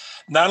test,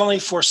 not only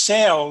for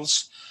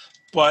sales,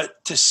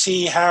 but to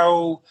see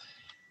how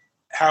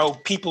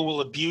people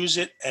will abuse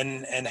it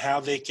and how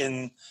they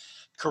can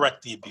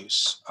correct the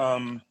abuse.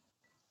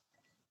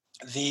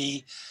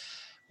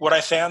 What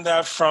I found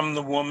out from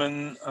the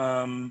woman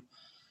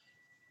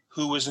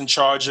who was in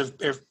charge of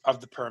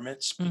the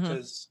permits,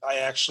 because I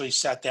actually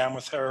sat down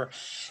with her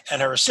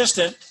and her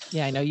assistant.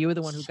 Yeah, I know you were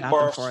the one who got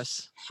them for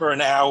us for an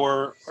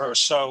hour or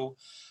so.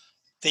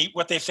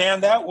 What they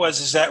found out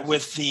is that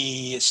with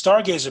the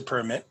Stargazer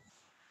permit,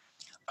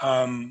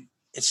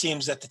 it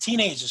seems that the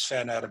teenagers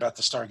found out about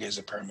the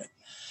Stargazer permit.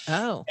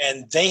 Oh.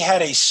 And they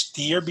had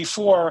the year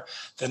before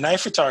the night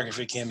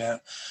photography came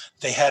out,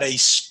 they had a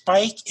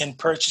spike in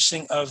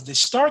purchasing of the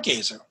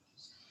Stargazer.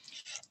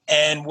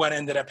 And what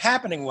ended up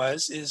happening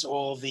is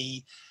all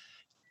the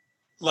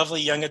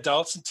lovely young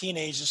adults and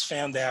teenagers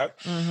found out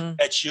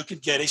that you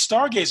could get a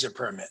Stargazer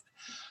permit.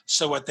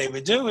 So what they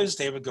would do is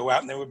they would go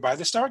out and they would buy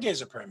the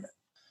Stargazer permit.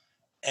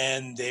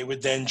 And they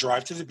would then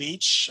drive to the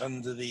beach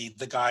under the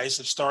guise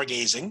of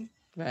stargazing.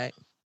 Right.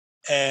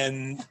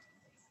 And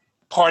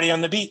party on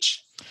the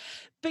beach.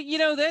 But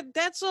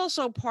that's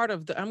also part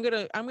of the I'm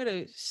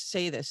gonna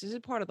say this is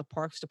part of the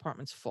Parks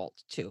Department's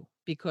fault too,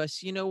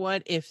 because you know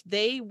what, if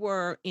they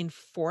were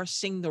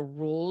enforcing the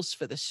rules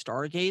for the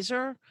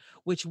Stargazer,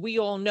 which we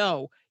all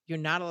know you're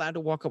not allowed to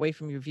walk away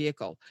from your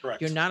vehicle.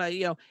 Correct. You're not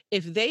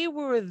if they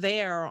were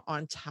there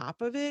on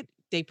top of it,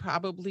 they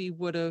probably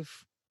would have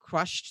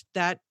crushed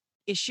that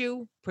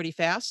issue pretty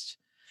fast.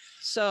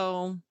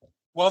 So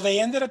they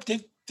ended up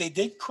they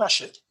did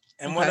crush it.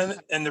 And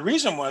and the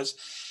reason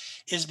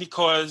is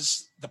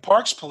because the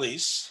Parks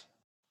Police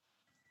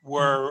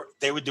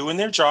they were doing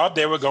their job.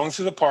 They were going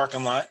through the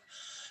parking lot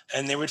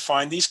and they would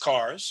find these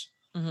cars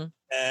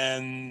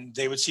and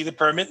they would see the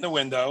permit in the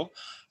window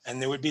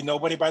and there would be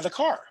nobody by the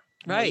car.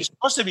 Right. You're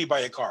supposed to be by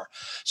a car.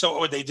 So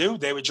what would they do?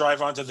 They would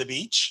drive onto the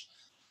beach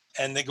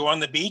and they go on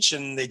the beach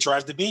and they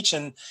drive the beach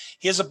and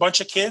here's a bunch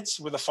of kids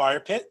with a fire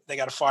pit. They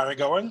got a fire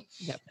going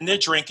and they're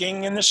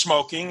drinking and they're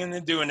smoking and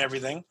they're doing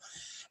everything.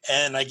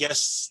 And I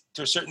guess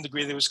to a certain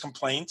degree, there was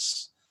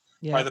complaints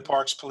by the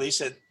Parks Police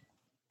that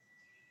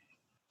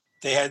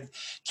they had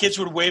kids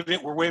were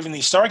waving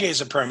these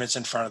Stargazer permits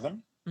in front of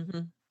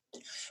them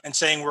and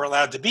saying, we're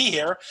allowed to be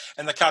here.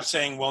 And the cops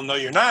saying, well, no,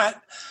 you're not.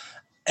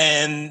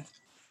 And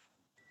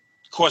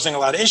causing a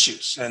lot of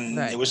issues. And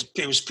it was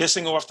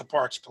pissing off the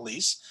Parks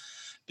Police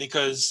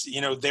because,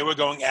 they were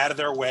going out of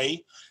their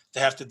way to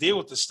have to deal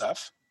with this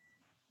stuff.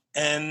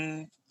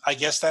 And I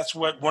guess that's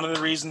one of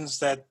the reasons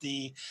that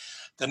the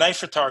night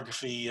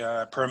photography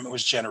permit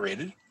was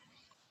generated.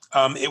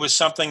 It was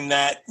something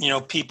that,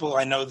 people,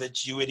 I know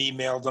that you had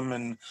emailed them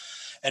and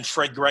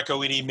Fred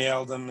Greco had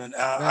emailed them and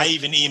I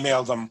even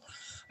emailed them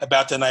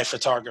about the night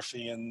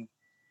photography and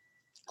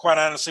quite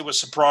honestly was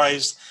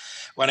surprised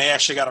when I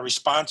actually got a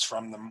response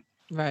from them.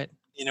 Right.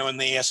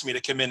 And they asked me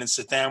to come in and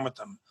sit down with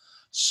them.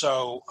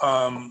 So,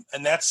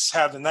 and that's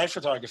how the night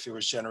photography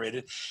was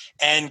generated.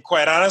 And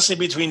quite honestly,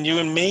 between you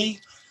and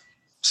me,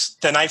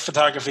 the night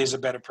photography is a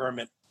better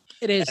permit.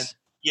 It is. And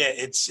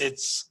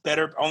it's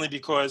better only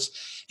because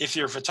if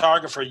you're a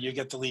photographer, you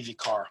get to leave your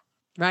car.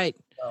 Right.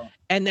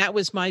 And that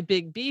was my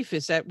big beef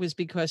was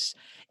because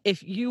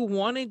if you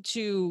wanted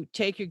to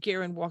take your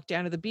gear and walk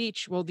down to the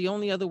beach, well, the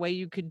only other way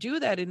you could do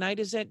that at night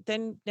is that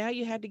then now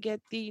you had to get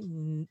the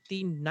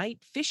night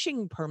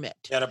fishing permit.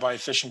 You had to buy a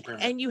fishing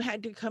permit. And you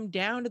had to come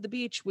down to the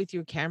beach with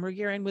your camera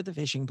gear and with a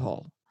fishing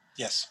pole.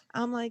 Yes.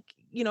 I'm like,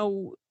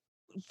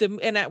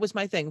 and that was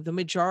my thing. The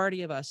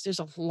majority of us, there's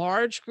a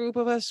large group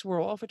of us.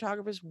 We're all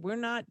photographers. We're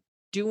not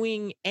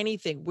doing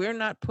anything. We're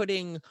not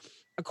putting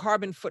a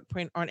carbon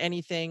footprint on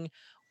anything.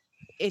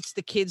 It's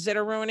the kids that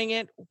are ruining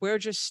it. We're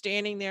just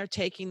standing there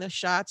taking the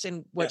shots.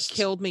 And what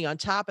killed me on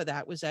top of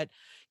that was that,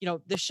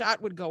 the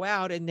shot would go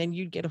out and then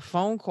you'd get a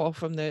phone call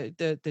from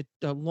the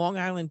Long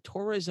Island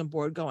Tourism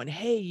Board going,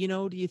 hey,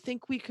 do you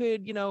think we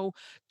could,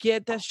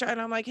 get that shot?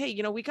 And I'm like, hey,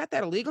 we got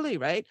that illegally,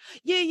 right?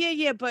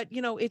 Yeah. But,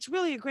 it's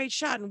really a great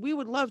shot and we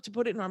would love to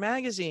put it in our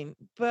magazine,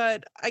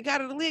 but I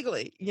got it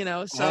illegally,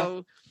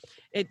 so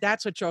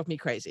that's what drove me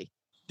crazy.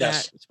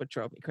 Yes. That's what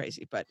drove me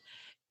crazy. But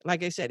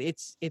like I said,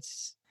 it's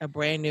a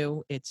brand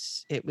new,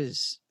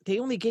 they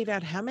only gave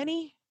out how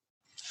many?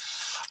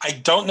 I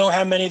don't know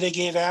how many they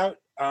gave out.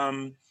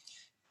 Um,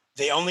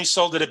 they only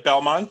sold it at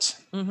Belmont,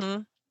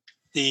 Mm-hmm.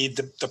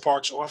 the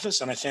parks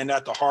office, and I found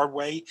out the hard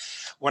way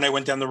when I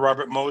went down to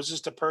Robert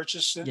Moses to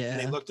purchase it. And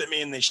they Yeah. looked at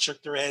me and they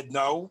shook their head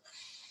no.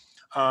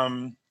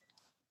 Um,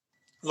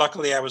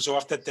 Luckily, I was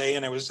off that day,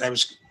 and I was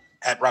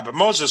at Robert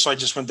Moses, so I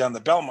just went down to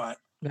Belmont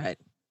Right.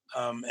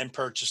 and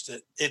purchased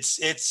it.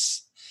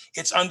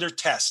 It's under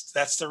test.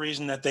 That's the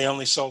reason that they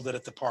only sold it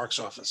at the parks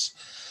office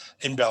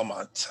in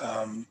Belmont.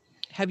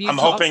 Have you I'm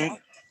talked? hoping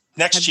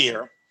next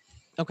year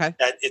Okay.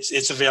 that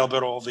it's available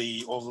at all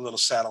the little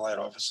satellite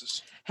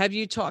offices. Have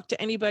you talked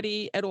to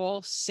anybody at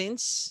all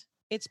since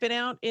it's been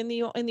out in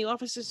the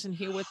offices and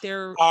hear what I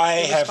their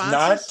have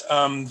response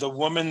not. is? The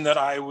woman that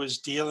I was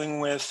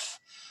dealing with,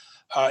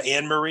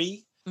 Anne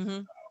Marie,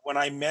 Mm-hmm. when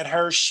I met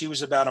her, she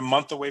was about a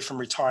month away from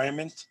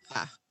retirement.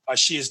 Ah.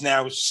 She is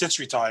now since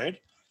retired.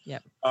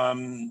 Yep.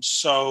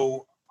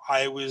 So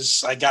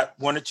I got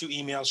one or two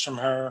emails from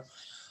her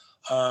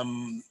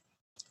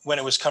when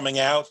it was coming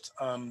out.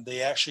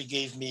 They actually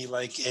gave me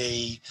like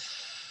a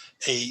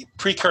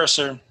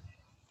precursor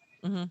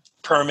Mm-hmm.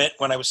 permit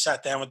when I was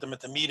sat down with them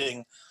at the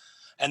meeting.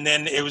 And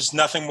then it was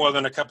nothing more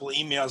than a couple of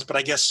emails, but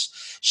I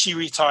guess she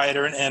retired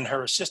and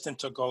her assistant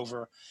took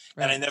over.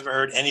 Right. And I never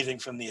heard anything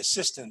from the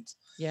assistant.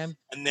 Yeah.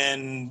 And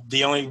then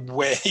the only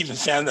way I even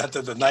found out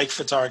that the night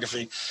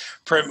photography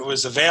permit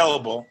was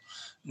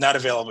not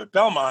available at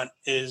Belmont,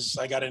 is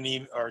I got an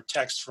email or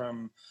text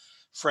from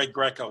Fred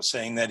Greco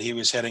saying that he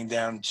was heading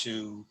down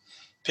to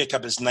pick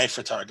up his night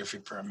photography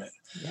permit.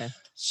 Yeah.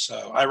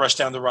 So I rushed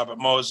down to Robert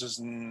Moses,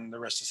 and the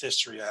rest is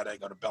history. I had to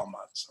go to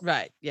Belmont. So.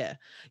 Right. Yeah.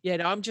 Yeah.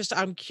 No,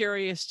 I'm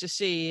curious to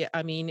see,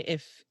 I mean,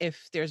 if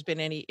there's been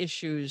any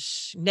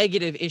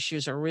negative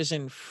issues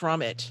arisen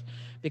from it,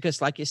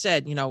 because like you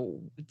said,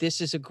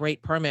 this is a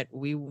great permit.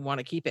 We want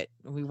to keep it.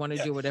 We want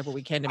to do whatever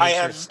we can to make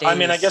sure it stays. I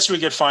mean, I guess we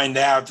could find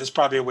out. There's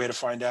probably a way to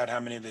find out how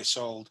many they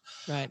sold.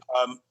 Right.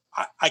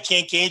 I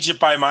can't gauge it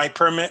by my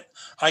permit.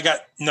 I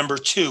got number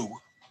 2.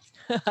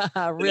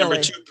 Really?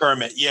 Number 2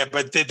 permit. Yeah,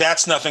 but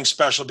that's nothing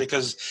special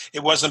because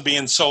it wasn't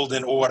being sold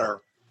in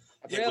order.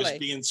 Really? It was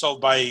being sold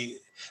by,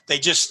 they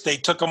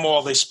took them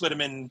all, they split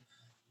them in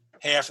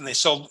half, and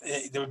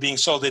they were being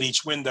sold at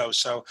each window.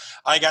 So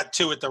I got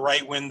 2 at the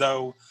right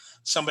window.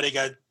 Somebody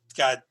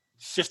got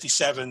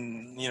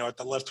 57, at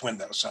the left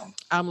window. So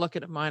I'm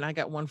looking at mine. I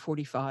got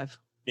 145.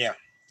 Yeah.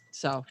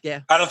 So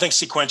yeah. I don't think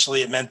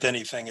sequentially it meant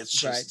anything. It's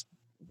just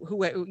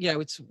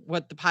it's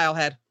what the pile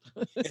had.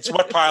 It's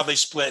what pile they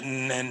split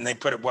and they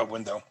put at what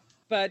window.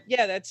 But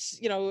yeah, that's,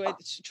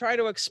 it's try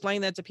to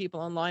explain that to people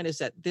online, is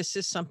that this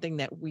is something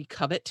that we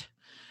covet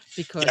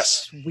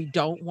because we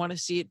don't want to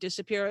see it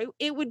disappear.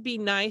 It would be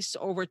nice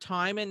over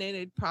time, and then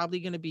it's probably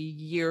going to be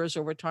years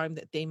over time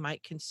that they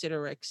might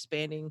consider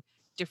expanding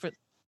different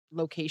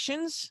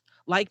locations,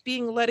 like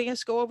letting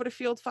us go over to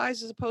Field 5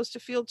 as opposed to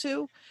Field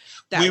 2.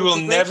 We will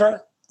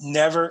never,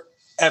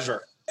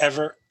 ever,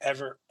 ever,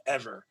 ever,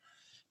 ever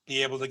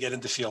be able to get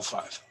into Field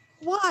 5.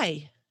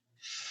 Why?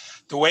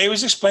 The way it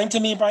was explained to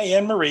me by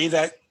Anne Marie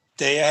that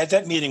day I had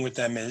that meeting with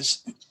them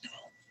is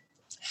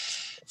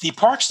the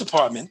Parks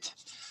Department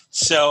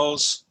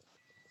sells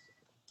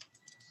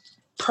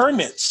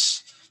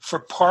permits for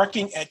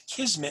parking at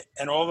Kismet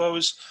and all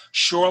those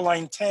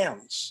shoreline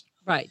towns.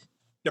 Right.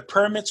 The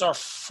permits are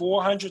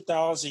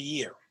 $400 a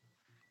year.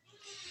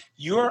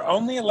 You're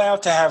only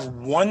allowed to have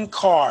 1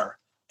 car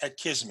at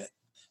Kismet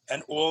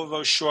and all of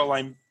those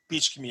shoreline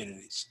beach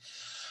communities.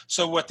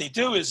 So what they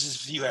do is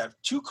if you have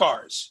 2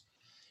 cars,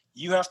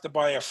 you have to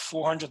buy a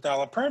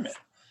 $400 permit.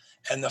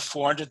 And the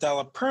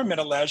 $400 permit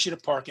allows you to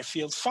park at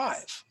Field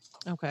 5.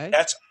 Okay.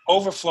 That's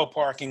overflow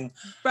parking.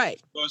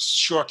 Right. Those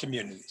shore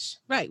communities.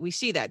 Right. We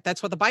see that.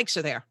 That's why the bikes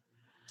are there.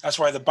 That's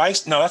why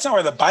that's not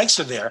why the bikes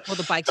are there. Well,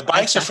 the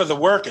bikes are for the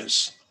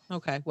workers.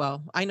 Okay.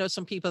 Well, I know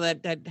some people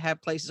that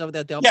have places over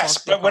there. Yes,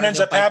 but what ends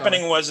up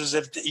happening is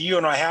if you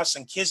and I house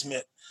in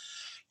Kismet,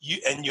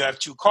 you have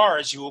 2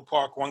 cars, you will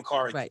park 1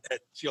 car at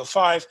Field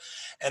 5,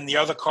 and the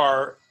other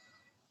car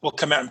will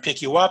come out and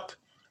pick you up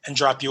and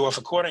drop you off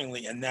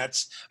accordingly. And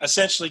that's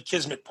essentially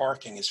Kismet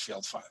parking is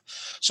Field 5.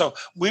 So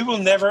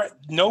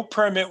no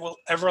permit will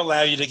ever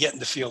allow you to get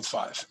into Field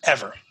 5,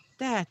 ever.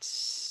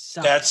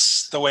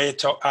 That's the way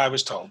I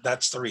was told.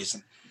 That's the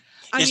reason.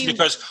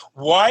 Because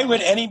why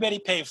would anybody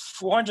pay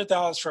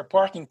 $400 for a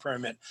parking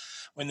permit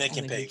when they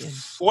can pay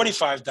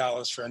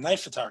 $45 for a night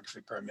photography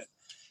permit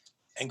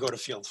and go to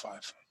Field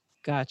 5?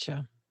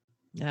 Gotcha.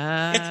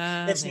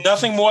 It's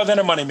nothing more than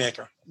a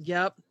moneymaker.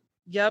 Yep.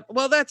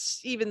 Well,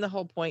 that's even the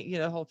whole point,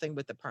 the whole thing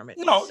with the permit.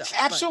 No, it's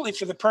absolutely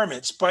for the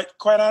permits. But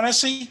quite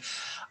honestly,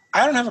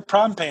 I don't have a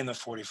problem paying the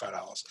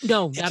 $45.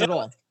 No, not at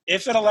all.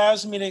 If it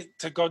allows me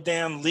to go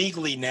down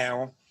legally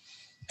now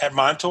at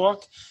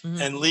Montauk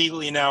and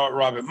legally now at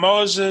Robert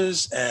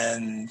Moses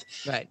and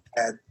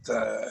at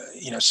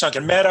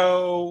Sunken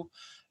Meadow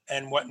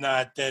and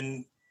whatnot,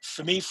 then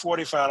for me,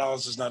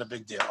 $45 is not a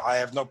big deal. I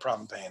have no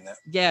problem paying that.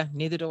 Yeah,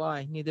 neither do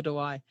I.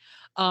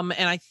 And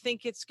I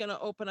think it's going to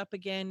open up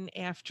again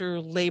after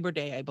Labor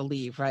Day, I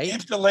believe, right?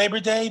 After Labor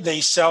Day,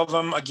 they sell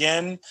them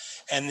again,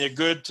 and they're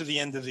good to the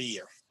end of the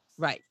year.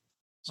 Right.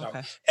 So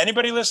Okay.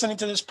 anybody listening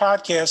to this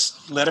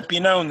podcast, let it be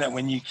known that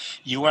when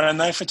you want a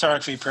night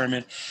photography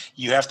permit,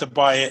 you have to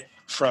buy it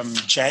from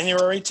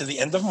January to the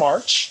end of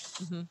March.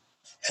 Mm-hmm.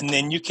 And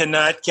then you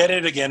cannot get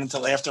it again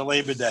until after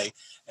Labor Day.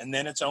 And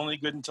then it's only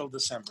good until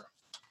December.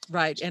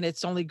 Right. And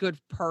it's only good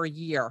per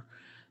year.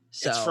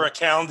 So it's for a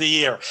calendar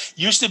year.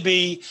 Used to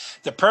be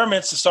the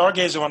permits, the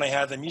Stargazer when I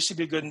had them, used to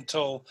be good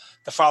until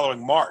the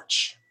following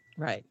March.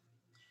 Right.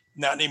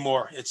 Not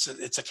anymore. It's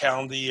a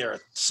calendar year.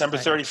 December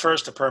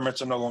 31st, the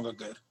permits are no longer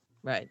good.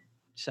 Right.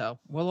 So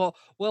we'll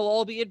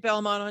all be at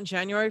Belmont on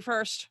January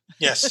 1st.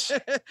 Yes.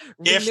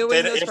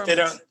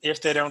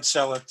 if they don't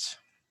sell it.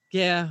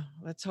 Yeah.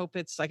 Let's hope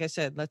it's, like I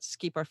said, let's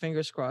keep our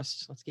fingers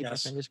crossed. Our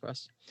fingers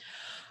crossed.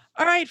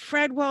 All right,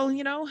 Fred. Well,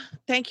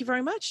 thank you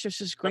very much. This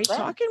was great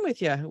talking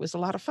with you. It was a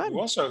lot of fun. You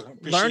also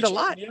learned a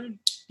lot.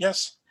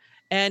 Yes.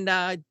 And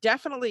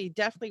definitely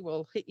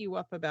will hit you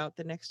up about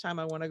the next time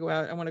I want to go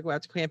out. I want to go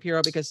out to Camp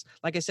Hero because,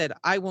 like I said,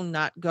 I will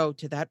not go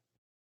to that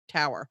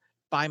tower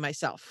by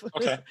myself.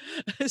 Okay.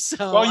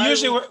 So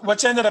usually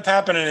what's ended up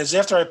happening is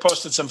after I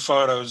posted some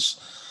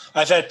photos,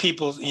 I've had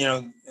people,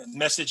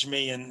 message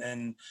me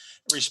and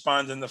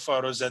respond in the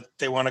photos that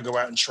they want to go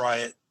out and try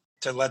it,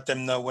 to let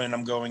them know when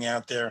I'm going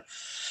out there.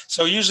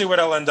 So usually what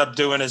I'll end up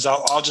doing is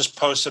I'll just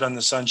post it on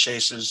the Sun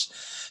Chasers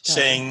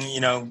saying,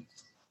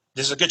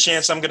 there's a good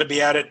chance I'm going to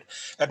be out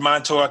at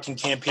Montauk and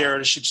Camp Hero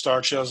to shoot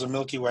star trails and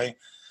Milky Way.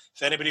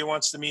 If anybody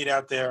wants to meet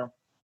out there,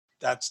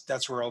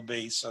 that's where I'll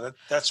be. So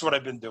that's what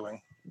I've been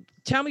doing.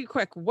 Tell me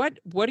quick, what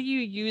are you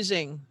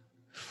using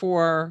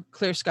for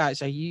Clear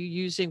Skies?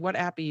 What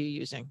app are you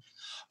using?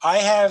 I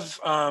have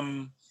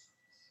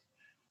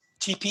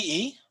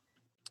TPE.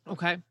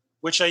 Okay.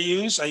 Which I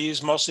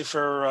use mostly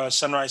for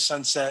sunrise,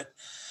 sunset,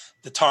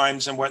 the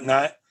times and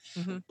whatnot.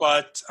 Mm-hmm.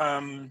 But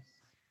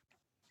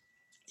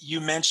you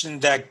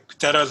mentioned that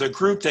other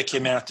group that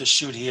came out to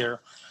shoot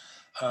here.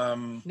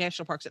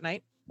 National Parks at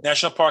Night.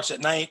 National Parks at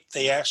Night.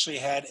 They actually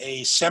had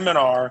a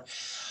seminar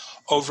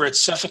over at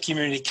Suffolk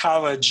Community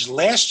College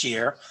last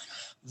year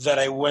that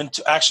I went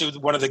to. Actually,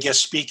 one of the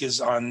guest speakers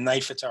on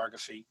night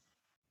photography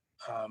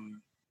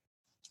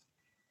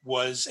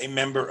was a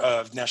member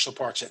of National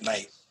Parks at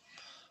Night.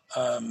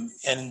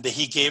 And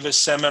he gave a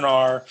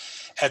seminar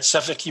at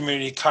Suffolk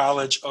Community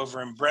College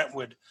over in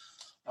Brentwood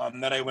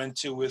that I went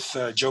to with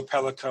Joe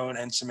Pellicone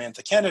and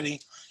Samantha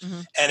Kennedy.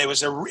 Mm-hmm. And it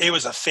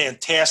was a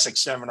fantastic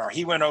seminar.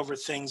 He went over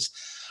things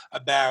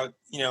about,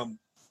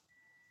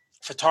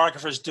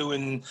 photographers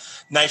doing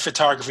night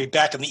photography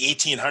back in the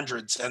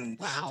 1800s and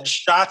the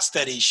shots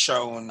that he's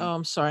shown. Oh,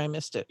 I'm sorry, I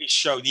missed it. He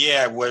showed,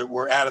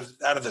 we're out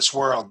of this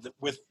world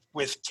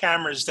with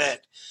cameras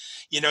that,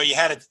 you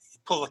had to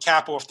pull the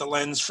cap off the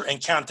lens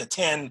and count to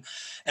 10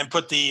 and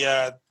put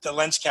the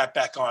lens cap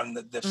back on.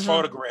 The mm-hmm.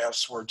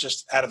 photographs were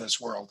just out of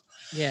this world.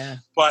 Yeah.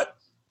 But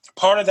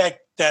part of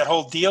that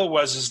whole deal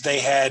was they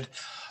had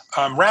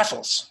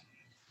raffles.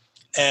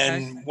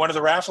 And one of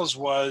the raffles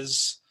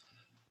was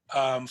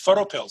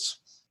photo pills.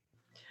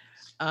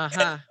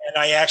 Uh-huh. And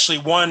I actually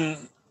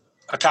won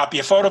a copy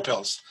of Photo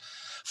Pills.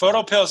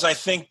 Photo Pills, I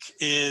think,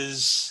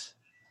 is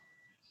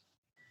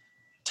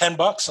 $10,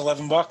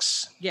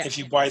 $11 if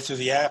you buy it through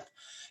the app.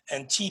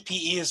 And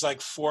TPE is like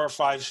 $4 or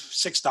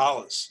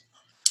 $5,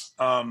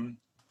 $6.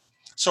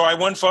 So I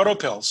won Photo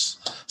Pills.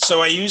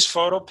 So I use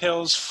Photo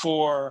Pills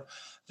for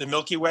the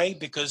Milky Way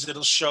because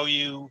it'll show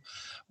you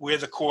where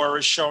the core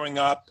is showing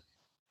up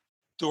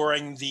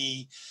during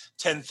the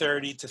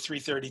 10:30 to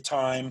 3:30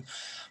 time.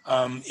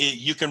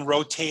 You can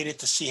rotate it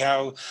to see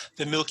how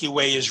the Milky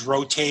Way is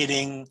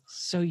rotating.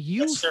 So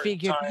you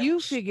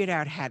figured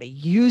out how to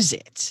use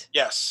it.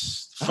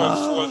 Yes,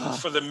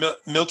 for the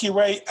Milky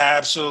Way,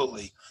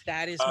 absolutely.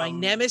 That is my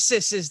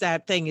nemesis. Is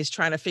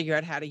trying to figure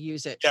out how to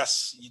use it.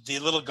 Yes, the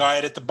little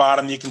guide at the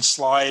bottom you can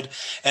slide,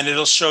 and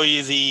it'll show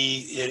you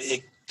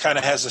it kind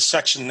of has a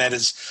section that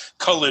is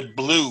colored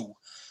blue,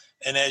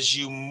 and as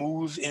you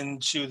move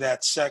into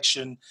that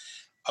section,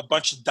 a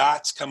bunch of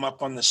dots come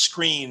up on the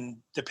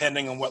screen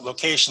depending on what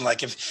location.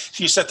 Like if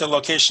you set the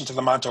location to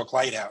the Montauk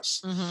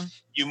Lighthouse, mm-hmm.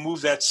 you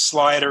move that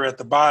slider at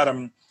the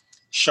bottom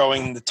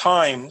showing the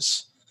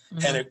times,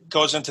 mm-hmm. and it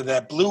goes into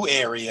that blue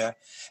area,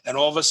 and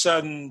all of a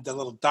sudden the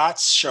little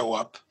dots show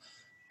up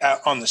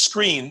on the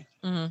screen,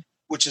 mm-hmm.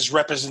 which is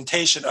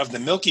representation of the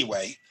Milky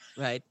Way.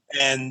 Right.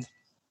 And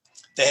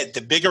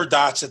the bigger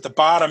dots at the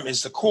bottom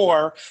is the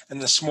core,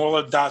 and the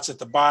smaller dots at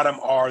the bottom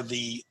are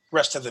the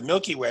rest of the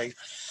Milky Way.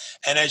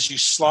 And as you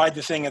slide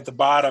the thing at the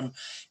bottom,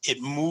 it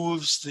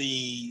moves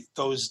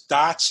those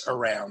dots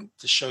around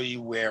to show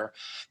you where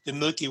the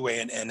Milky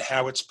Way and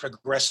how it's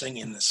progressing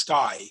in the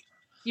sky.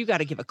 You got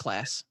to give a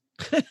class.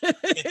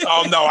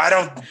 Oh no, I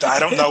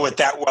don't know it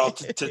that well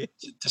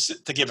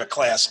to give a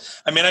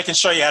class. I mean, I can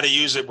show you how to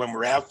use it when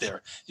we're out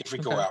there if we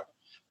go out,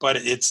 but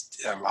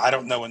I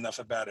don't know enough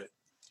about it.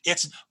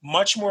 It's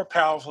much more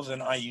powerful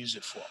than I use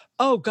it for.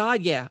 Oh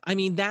God, yeah. I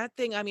mean that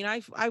thing. I mean,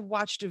 I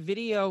watched a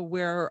video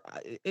where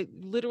it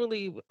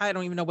literally, I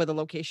don't even know where the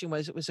location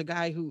was. It was a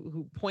guy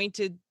who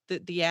pointed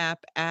the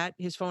app at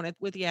his phone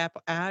with the app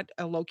at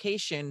a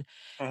location,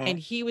 and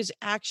he was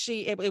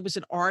actually it was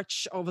an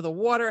arch over the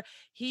water.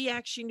 He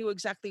actually knew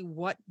exactly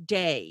what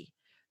day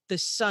the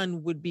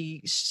sun would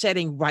be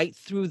setting right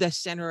through the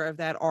center of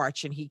that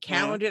arch, and he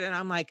counted. And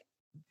I'm like,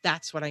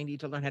 that's what I need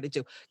to learn how to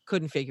do.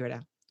 Couldn't figure it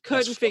out.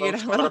 Couldn't figure it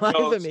out for the life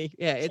of me.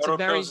 Yeah, it's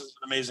PhotoPills is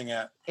an amazing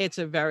app. It's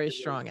a very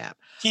strong app.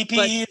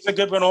 TPE is a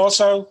good one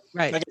also.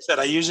 Right. Like I said,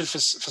 I use it for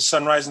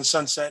sunrise and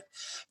sunset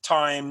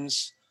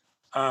times.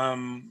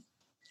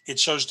 It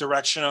shows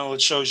directional.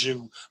 It shows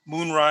you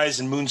moonrise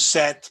and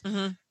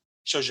moonset.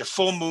 Shows you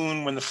full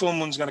moon, when the full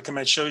moon's going to come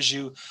out. It shows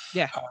you,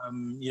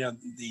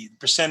 the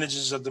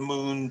percentages of the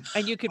moon.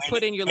 And you could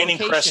put in your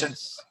locations. Crescent.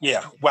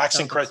 Yeah,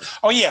 waxing crescent.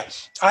 Oh yeah,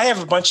 I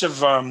have a bunch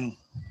of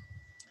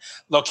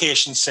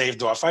locations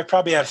saved off. I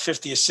probably have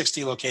 50 or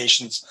 60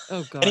 locations.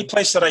 Oh God. Any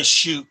place that I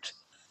shoot,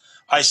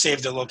 I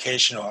save the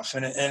location off,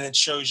 and it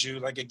shows you,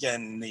 like,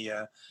 again,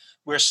 the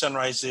where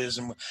sunrise is,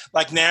 and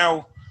like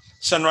now,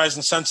 sunrise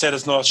and sunset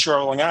is North Shore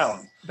of Long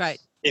Island. Right.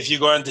 If you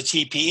go into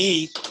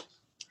TPE,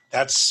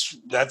 that's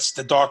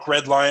the dark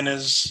red line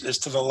is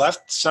to the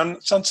left,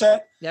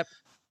 sunset. Yep.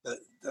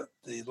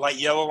 The light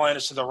yellow line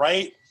is to the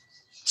right,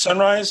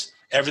 sunrise.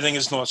 Everything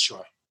is North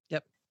Shore.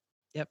 Yep.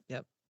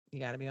 You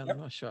got to be on the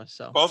North Shore.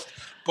 So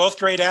both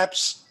great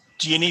apps.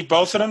 Do you need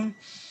both of them?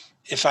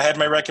 If I had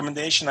my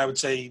recommendation, I would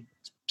say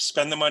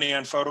spend the money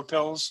on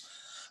PhotoPills,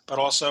 but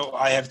also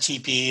I have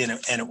TP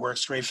and it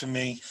works great for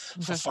me.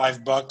 For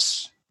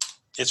 $5,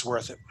 it's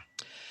worth it.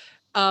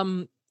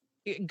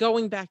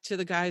 Going back to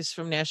the guys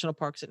from National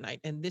Parks at Night,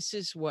 and this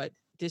is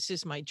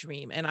my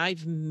dream. And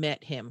I've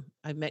met him.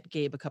 I've met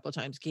Gabe a couple of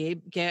times.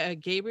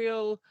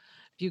 Gabriel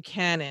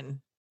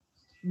Buchanan.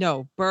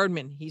 No,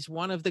 Birdman. He's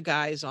one of the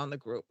guys on the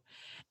group.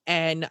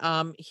 And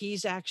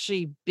he's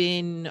actually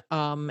been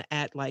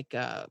at like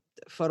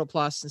Photo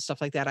Plus and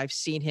stuff like that. I've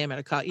seen him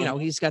at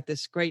he's got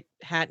this great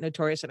hat,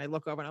 Notorious, and I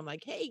look over and I'm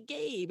like, hey,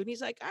 Gabe. And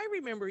he's like, I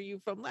remember you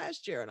from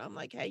last year. And I'm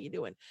like, how you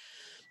doing?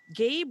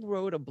 Gabe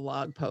wrote a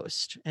blog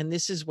post, and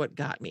this is what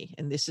got me,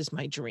 and this is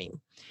my dream.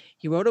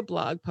 He wrote a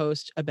blog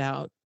post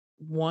about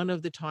one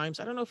of the times,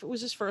 I don't know if it was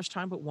his first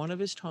time, but one of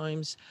his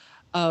times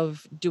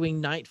of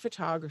doing night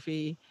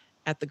photography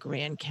at the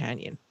Grand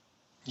Canyon.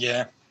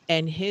 Yeah.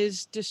 And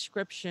his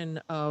description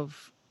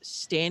of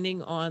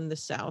standing on the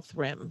South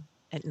Rim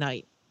at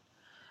night,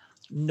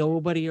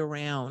 nobody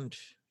around,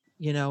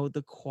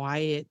 the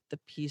quiet, the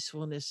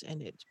peacefulness,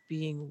 and it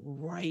being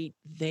right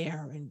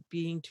there and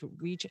being to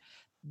reach.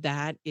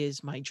 That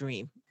is my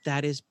dream.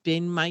 That has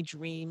been my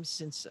dream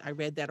since I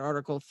read that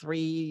article 3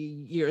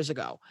 years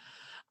ago.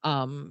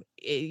 And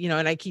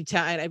I keep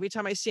telling, every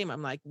time I see him,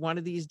 I'm like, one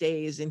of these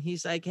days, and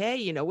he's like, hey,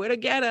 you know where to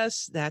get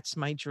us. That's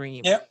my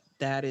dream. Yep.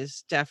 That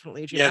is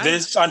definitely a dream. Yeah,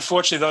 this,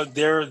 unfortunately,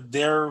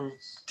 though,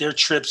 their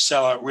trips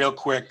sell out real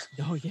quick.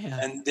 Oh yeah.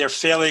 And they're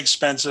fairly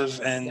expensive.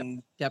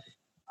 And yep.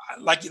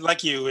 Like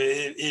you,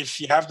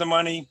 if you have the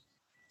money,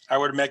 I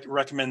would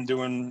recommend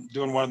doing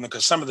one of them,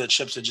 because some of the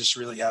trips are just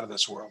really out of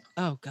this world.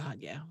 Oh God,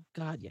 yeah.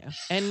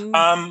 And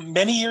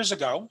many years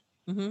ago,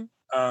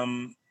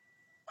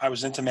 I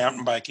was into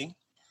mountain biking.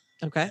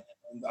 Okay.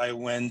 And I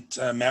went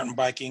mountain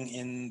biking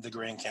in the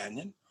Grand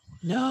Canyon.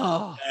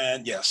 No.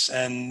 And yes,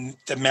 and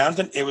the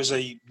mountain, it was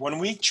a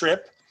 1-week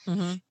trip,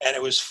 and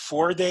it was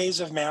 4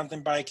 days of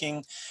mountain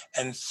biking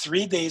and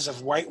 3 days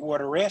of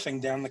whitewater rafting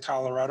down the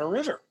Colorado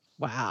River.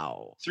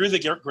 Wow. Through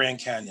the Grand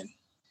Canyon.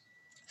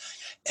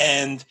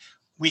 And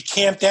we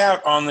camped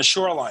out on the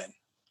shoreline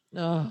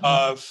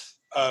of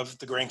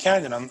the Grand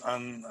Canyon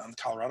on the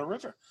Colorado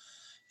River.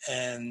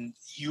 And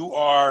you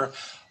are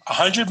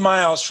 100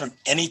 miles from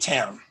any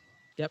town,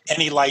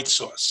 any light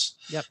source.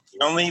 Yep.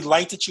 The only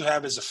light that you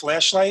have is a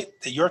flashlight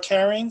that you're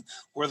carrying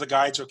or the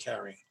guides are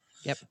carrying.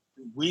 Yep.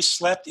 We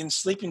slept in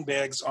sleeping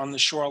bags on the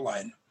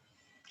shoreline.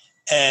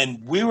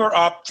 And we were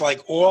up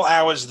like all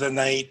hours of the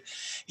night.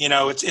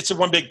 It's a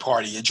one big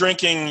party. You're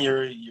drinking,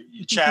 you're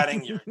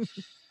chatting,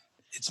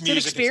 it's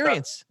music. It's an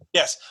experience.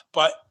 Yes,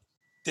 but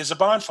there's a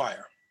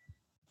bonfire.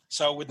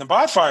 So when the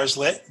bonfire's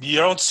lit, you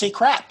don't see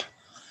crap.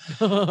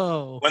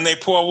 Oh. When they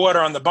pour water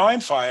on the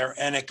bonfire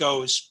and it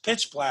goes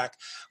pitch black,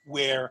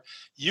 where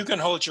you can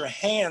hold your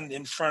hand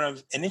an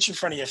inch in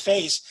front of your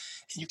face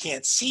and you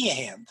can't see your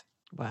hand.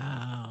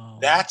 Wow.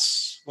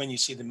 That's when you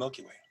see the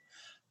Milky Way.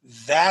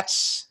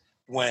 That's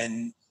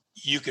when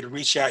you could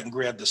reach out and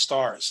grab the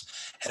stars.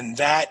 And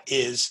that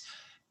is,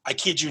 I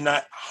kid you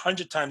not,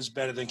 100 times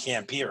better than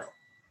Camp Hero.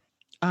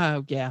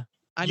 Oh, yeah.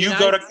 You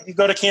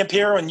go to Camp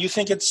Hero and you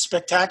think it's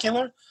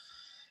spectacular?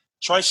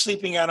 Try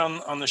sleeping out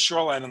on the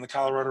shoreline on the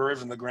Colorado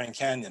River in the Grand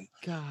Canyon,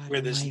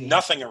 where there's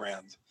nothing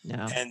around.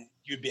 No. And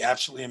you'd be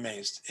absolutely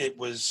amazed. It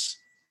was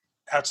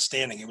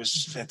outstanding. It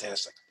was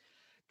fantastic.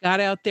 Got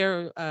out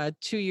there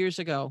 2 years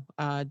ago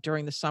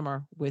during the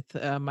summer with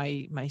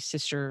my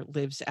sister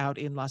lives out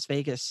in Las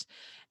Vegas,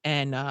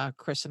 and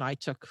Chris and I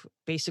took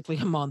basically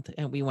a month,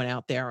 and we went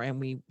out there and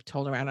we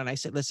told around, and I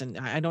said, listen,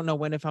 I don't know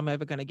when if I'm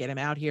ever going to get him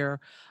out here.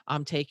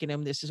 I'm taking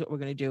him. This is what we're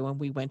going to do. And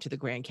we went to the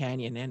Grand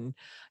Canyon, and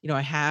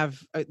I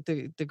have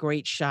the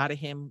great shot of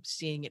him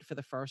seeing it for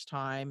the first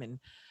time, and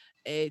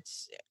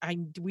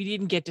we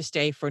didn't get to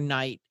stay for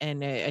night,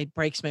 and it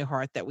breaks my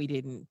heart that we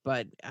didn't,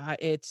 but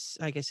it's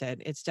like I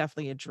said, it's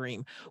definitely a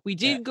dream. We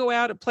Yeah. did go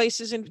out at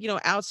places in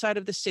outside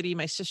of the city.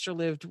 My sister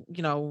lived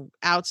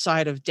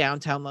outside of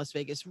downtown Las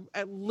Vegas.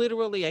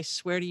 Literally, I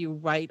swear to you,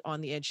 right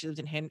on the edge. She lived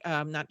in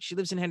she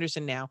lives in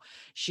Henderson now.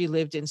 She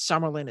lived in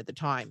Summerlin at the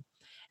time,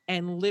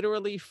 and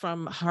literally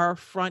from her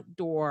front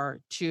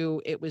door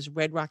to it was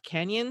Red Rock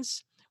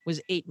Canyons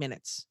was 8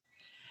 minutes,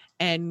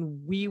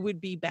 and we would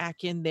be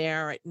back in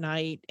there at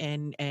night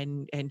and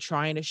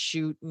trying to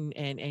shoot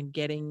and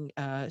getting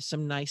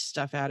some nice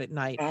stuff out at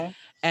night. Mhm.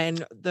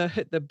 And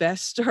the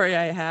best story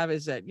I have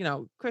is that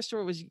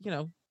Christopher was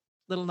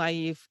little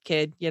naive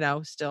kid,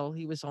 still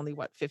he was only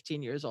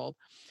 15 years old,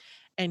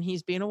 and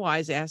he's being a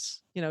wise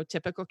ass,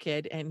 typical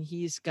kid, and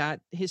he's got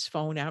his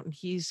phone out and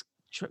he's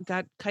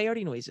got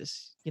coyote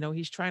noises.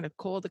 He's trying to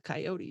call the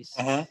coyotes.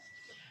 Mhm.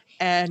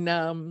 And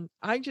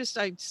I'm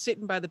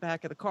sitting by the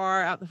back of the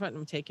car out in the front,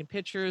 and I'm taking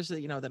pictures of,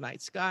 the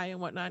night sky and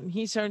whatnot. And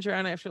he turns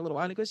around after a little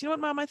while and he goes, you know what,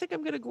 Mom, I think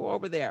I'm going to go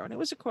over there. And it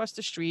was across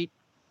the street.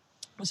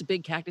 It was a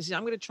big cactus. He said,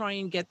 I'm going to try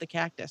and get the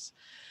cactus.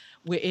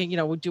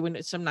 We're doing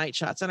some night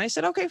shots. And I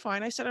said, okay,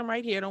 fine. I said, I'm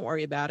right here. Don't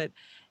worry about it.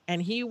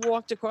 And he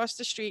walked across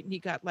the street and he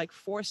got like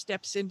 4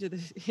 steps into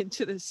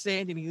the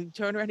sand, and he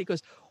turned around and he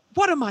goes,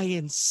 what am I,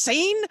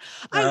 insane?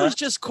 I was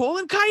just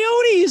calling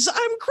coyotes.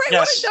 I'm crazy.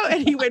 Yes.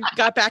 And he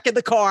got back in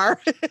the car.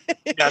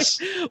 Yes.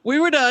 We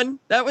were done.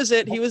 That was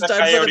it. He was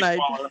done for the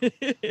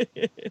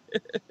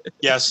night.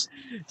 Yes.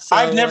 So,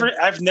 I've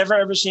never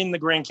ever seen the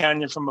Grand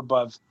Canyon from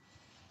above.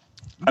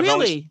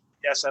 Really?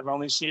 I've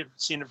only seen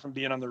it from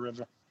being on the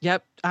river.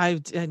 Yep.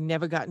 I've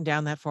never gotten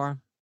down that far.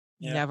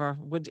 Yeah. Never.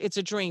 It's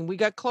a dream. We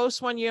got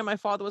close one year. My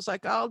father was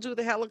like, I'll do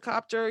the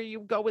helicopter.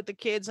 You go with the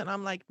kids. And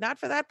I'm like, not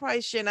for that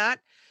price. You're not.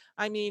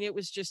 I mean, it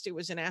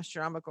was an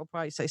astronomical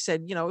price. I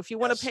said, if you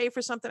want to pay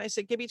for something, I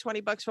said, give me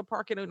 $20 for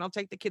parking and I'll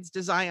take the kids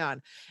to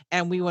Zion.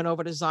 And we went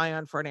over to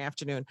Zion for an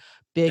afternoon.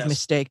 Big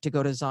mistake to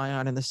go to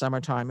Zion in the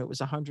summertime. It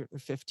was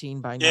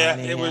 115 by 9 a.m.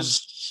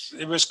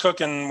 it was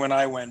cooking when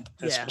I went,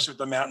 especially with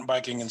the mountain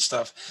biking and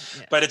stuff.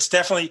 Yeah. But it's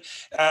definitely,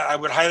 I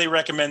would highly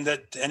recommend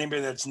that to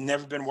anybody that's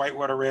never been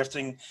whitewater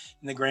rafting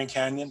in the Grand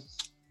Canyon.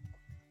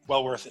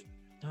 Well worth it.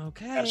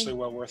 Okay. Absolutely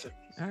well worth it.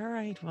 All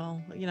right.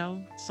 Well,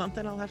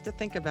 something I'll have to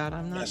think about.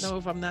 Know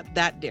if I'm not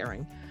that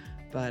daring,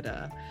 but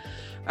all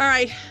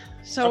right.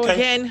 So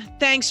again,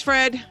 thanks,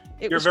 Fred.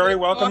 You're very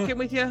welcome. Talking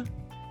with you.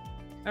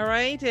 All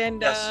right,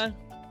 and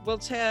we'll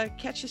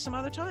catch you some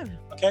other time.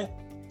 Okay.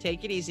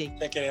 Take it easy.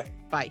 Take care.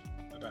 Bye.